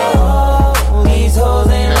 That's Mario. These hoes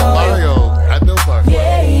ain't loyal. Mario, I know Mario.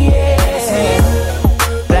 Yeah.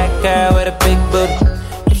 Black girl with a big booty.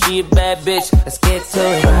 If she a bad bitch, let's get to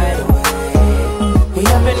it right away. We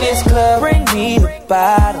up in this club, bring me the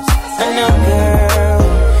bottles. I know,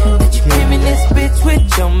 girl, that you came in this bitch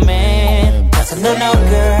with your man. Cause I know, no,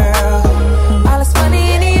 girl, all this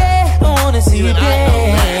money in the air, I wanna see you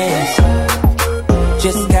dance.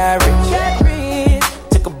 Just got rich.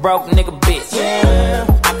 Took a broke nigga bitch.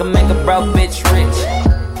 I can make a broke bitch rich,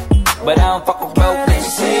 but I don't fuck with broke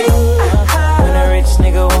bitches. When a rich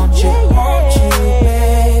nigga want you,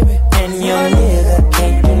 baby, and your nigga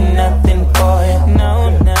can't do nothing for you, no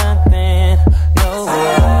nothing, no.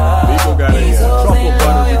 People got a truffle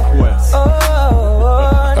butter request. Oh,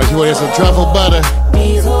 you want to hear some truffle butter?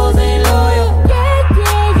 These hoes ain't loyal.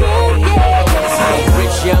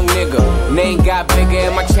 Rich young nigga, name got bigger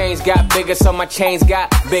and my chains got bigger, so my chains got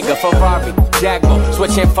bigger. Ferrari, Jaguar,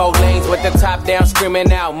 switching 4 lanes with the top down,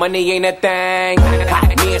 screaming out, money ain't a thing.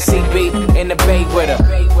 Me and CB in the bay with her.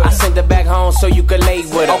 I sent her back home so you could lay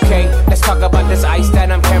with her. Okay, let's talk about this ice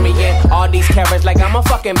that I'm carrying. All these carrots like I'm a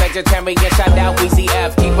fucking vegetarian. Shout out Weezy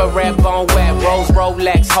F, keep a red bone wet. Rose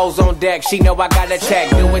Rolex, hoes on deck. She know I got a check.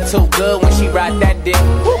 Do it too good when she ride that dick.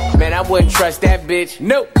 Man, I wouldn't trust that bitch.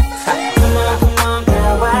 Nope. Come on,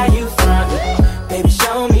 girl, why you frontin'? Baby,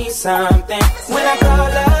 show me something. When I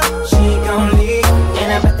call her, she gon' leave,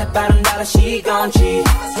 and I bet that bottom dollar she gon' cheat.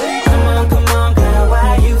 Come on, girl,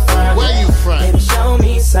 why you frontin'? Where you from? Baby, show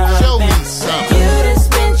me something. Show me something. You done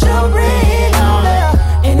spent your bread on her,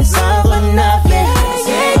 and it's all for nothing.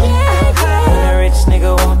 When a rich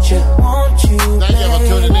nigga want you, Thank y'all for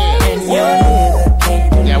tuning in. and your nigga can't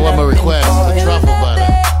do Yeah, one more request. The truffle butter.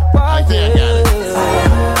 I think I got it.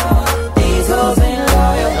 These hoes ain't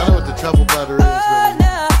loyal. Y'all know what the truffle butter is, really?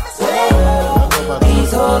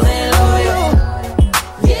 These hoes ain't loyal.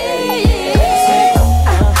 Yeah.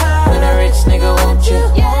 When a rich nigga want you,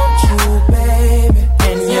 baby,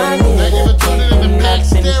 and your nigga. Thank you for tuning in to Pack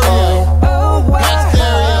Stereo.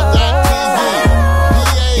 PackStereo.tv.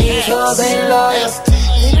 These hoes ain't loyal.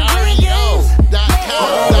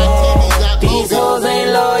 PackStereo.com.tv. These hoes ain't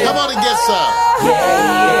loyal. Come on and get some.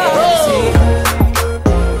 Yeah.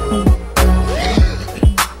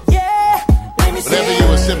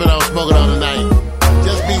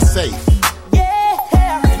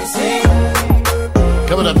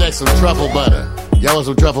 some truffle butter. Y'all want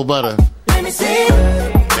some truffle butter? Let me see.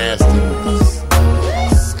 Nasty.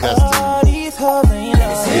 Disgusting.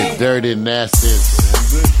 You're dirty and nasty.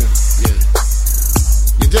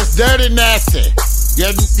 You're just dirty and nasty.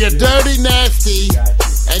 You're dirty, nasty,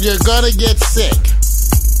 and you're gonna get sick.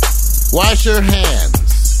 Wash your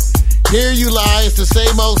hands. Here you lie, it's the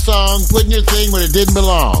same old song, putting your thing where it didn't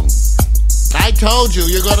belong. I told you,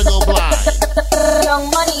 you're gonna go blind. Young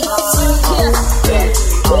Money.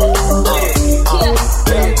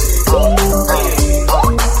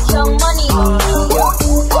 Young Money.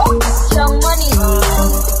 Young Money. Young Money.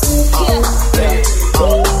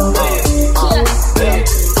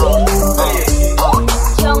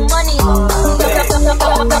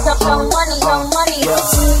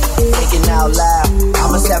 Thinking out loud, I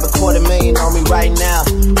must have $250,000 on me right now.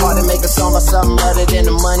 Hard to make a song about something other than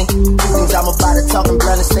the money. Things I'm about to talking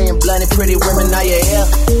blunt and staying blunt. Pretty women, are you here?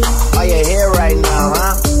 Are you here right now,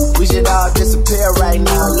 huh? We should all disappear right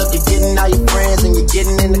now. Look, you're getting all your friends and you're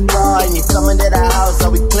getting in the car and you're coming to the house.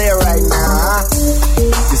 Are we clear right now, huh?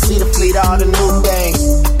 You see the fleet, all the new things.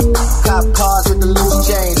 Cop cars with the loose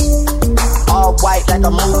change. All white like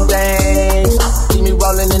a moon thing. See me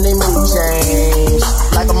rolling in they mood change.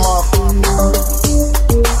 Like a motherfucker.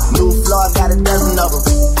 New floor, got a dozen of them.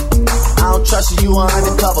 I don't trust you, you are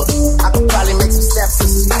undercover. I could probably make some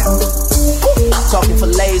stepsisters. Talking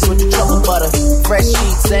fillets with the truffle butter. Fresh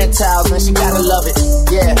sheets and towels, and she gotta love it.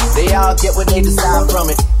 Yeah, they all get what they desire from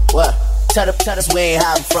it. What? Tell us we ain't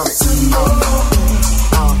hiding from it.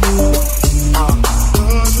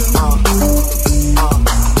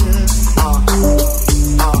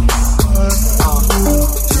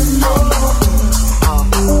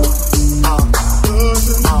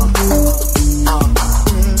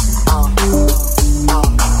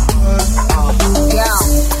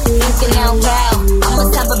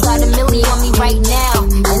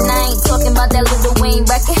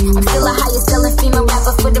 I'm still the highest selling female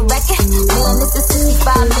rapper for the record. Man, this is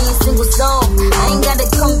 65 million single soul. I ain't gotta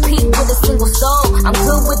compete with a single soul. I'm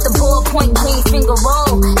good with the ballpoint green finger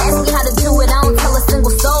roll. Ask me how to do it, I don't tell a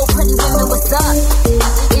single soul. Pretty women, what's up?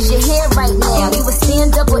 Is your hair right now? You a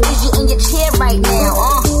stand up or is you in your chair right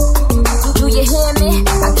now? Do you hear me?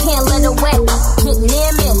 I can't let her wet get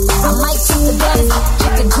near me. I might check the guns,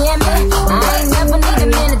 check the jam me. I ain't never need a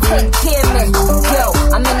man to take care of me. Yo,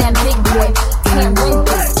 I'm in that big boy. Can't rent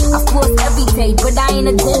this. I floss every day, but I ain't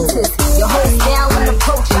a dentist. Your whole style and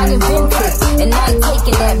approach, I invented. And I ain't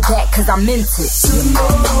taking that back, cause I meant it.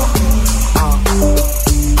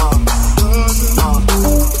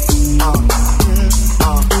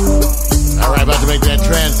 Alright, about to make that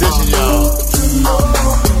transition, y'all. Well,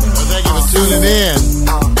 thank you for tuning in.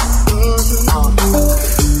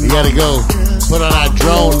 We gotta go put on our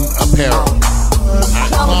drone apparel.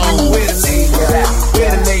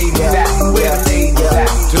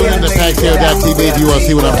 Tune in to PaxTail.tv if you want to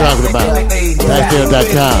see what I'm talking about.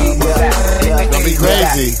 PaxTail.com. It's gonna be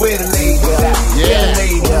crazy. Yeah.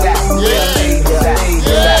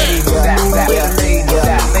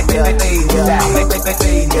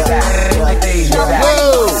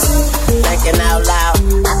 Whoa. Thinking out loud,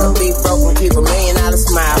 I could be broke and keep $1 million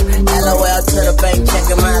smile. LOL to the bank,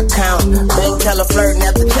 checking my account. Bank teller flirting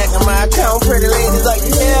after checking my account. Pretty ladies like,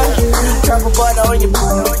 yeah. Truffle butter on your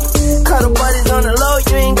cuddle buddies on the low.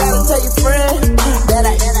 You ain't gotta tell your friend that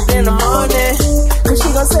I hit it in the morning. Cause she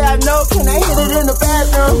gon' say I know, can I hit it in the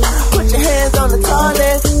bathroom? Put your hands on the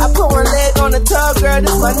toilet. I put one leg on the tub, girl,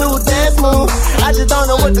 this my new dance move. I just don't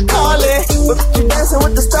know what to call it. But you dancing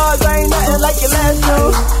with the stars, I ain't nothing like your last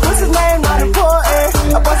dude. What's his name? Not important.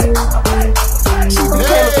 I bust it. She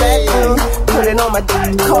became a vacuum. Put it on my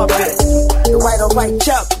carpet. The white on white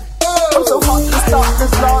chop. I'm so heartless,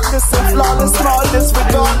 thoughtless, lawless, and flawless, flawless,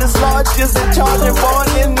 regardless, largest, and charging, born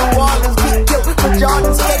in New Orleans, beat killed with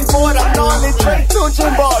Jordan, skateboard, I'm gnarly, straight to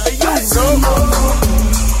Jimbalda, you know.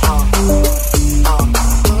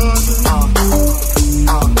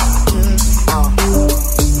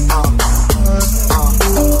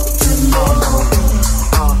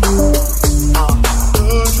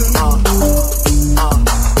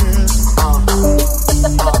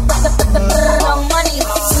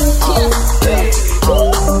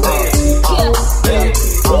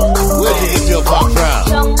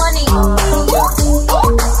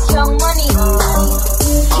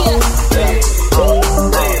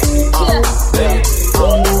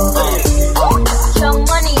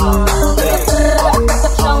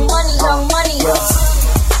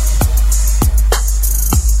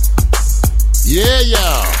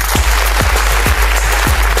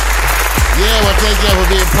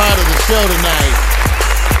 Part of the show tonight.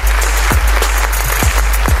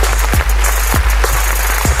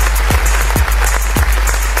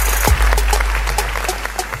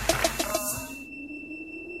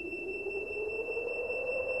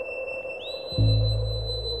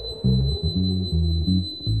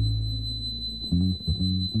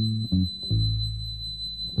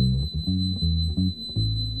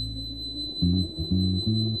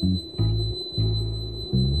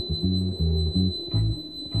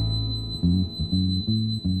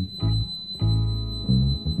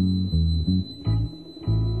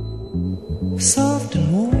 soft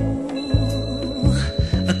and warm,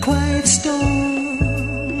 a quiet storm,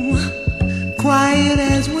 quiet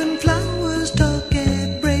as when flowers talk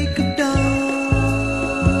at break of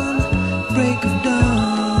dawn, break of dawn.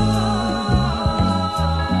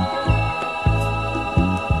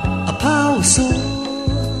 A power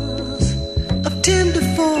source of tender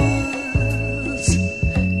force,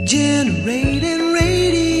 generating,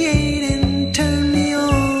 radiating, turn me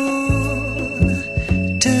on,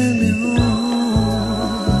 turn me on.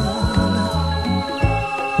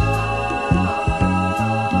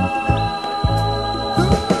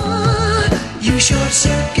 You short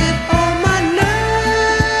circuit all my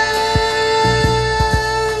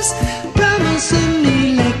nerves, promising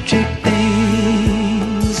electric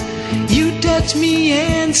things. You touch me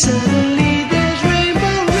and suddenly there's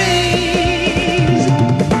rainbow rings.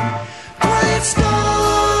 Quiet storm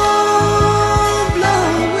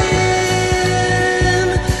blowing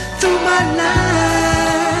through my life.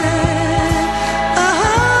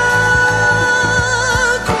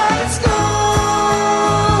 Quiet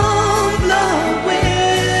storm blowing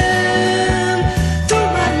through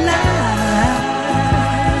my life.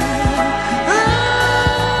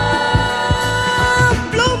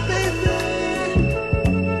 Blow, baby.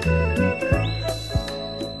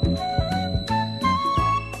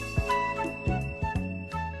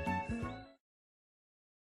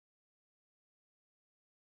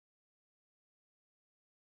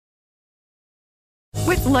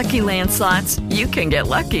 With Lucky Land Slots, you can get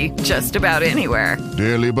lucky just about anywhere.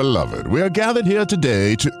 Dearly beloved, we are gathered here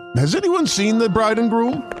today to... Has anyone seen the bride and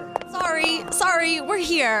groom? Sorry, we're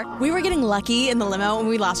here. We were getting lucky in the limo and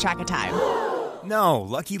we lost track of time. No,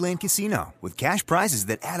 Lucky Land Casino, with cash prizes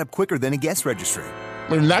that add up quicker than a guest registry.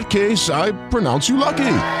 In that case, I pronounce you lucky.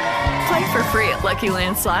 Play for free at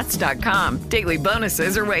LuckyLandSlots.com. Daily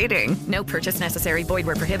bonuses are waiting. No purchase necessary. Void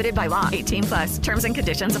where prohibited by law. 18+. Terms and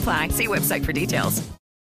conditions apply. See website for details.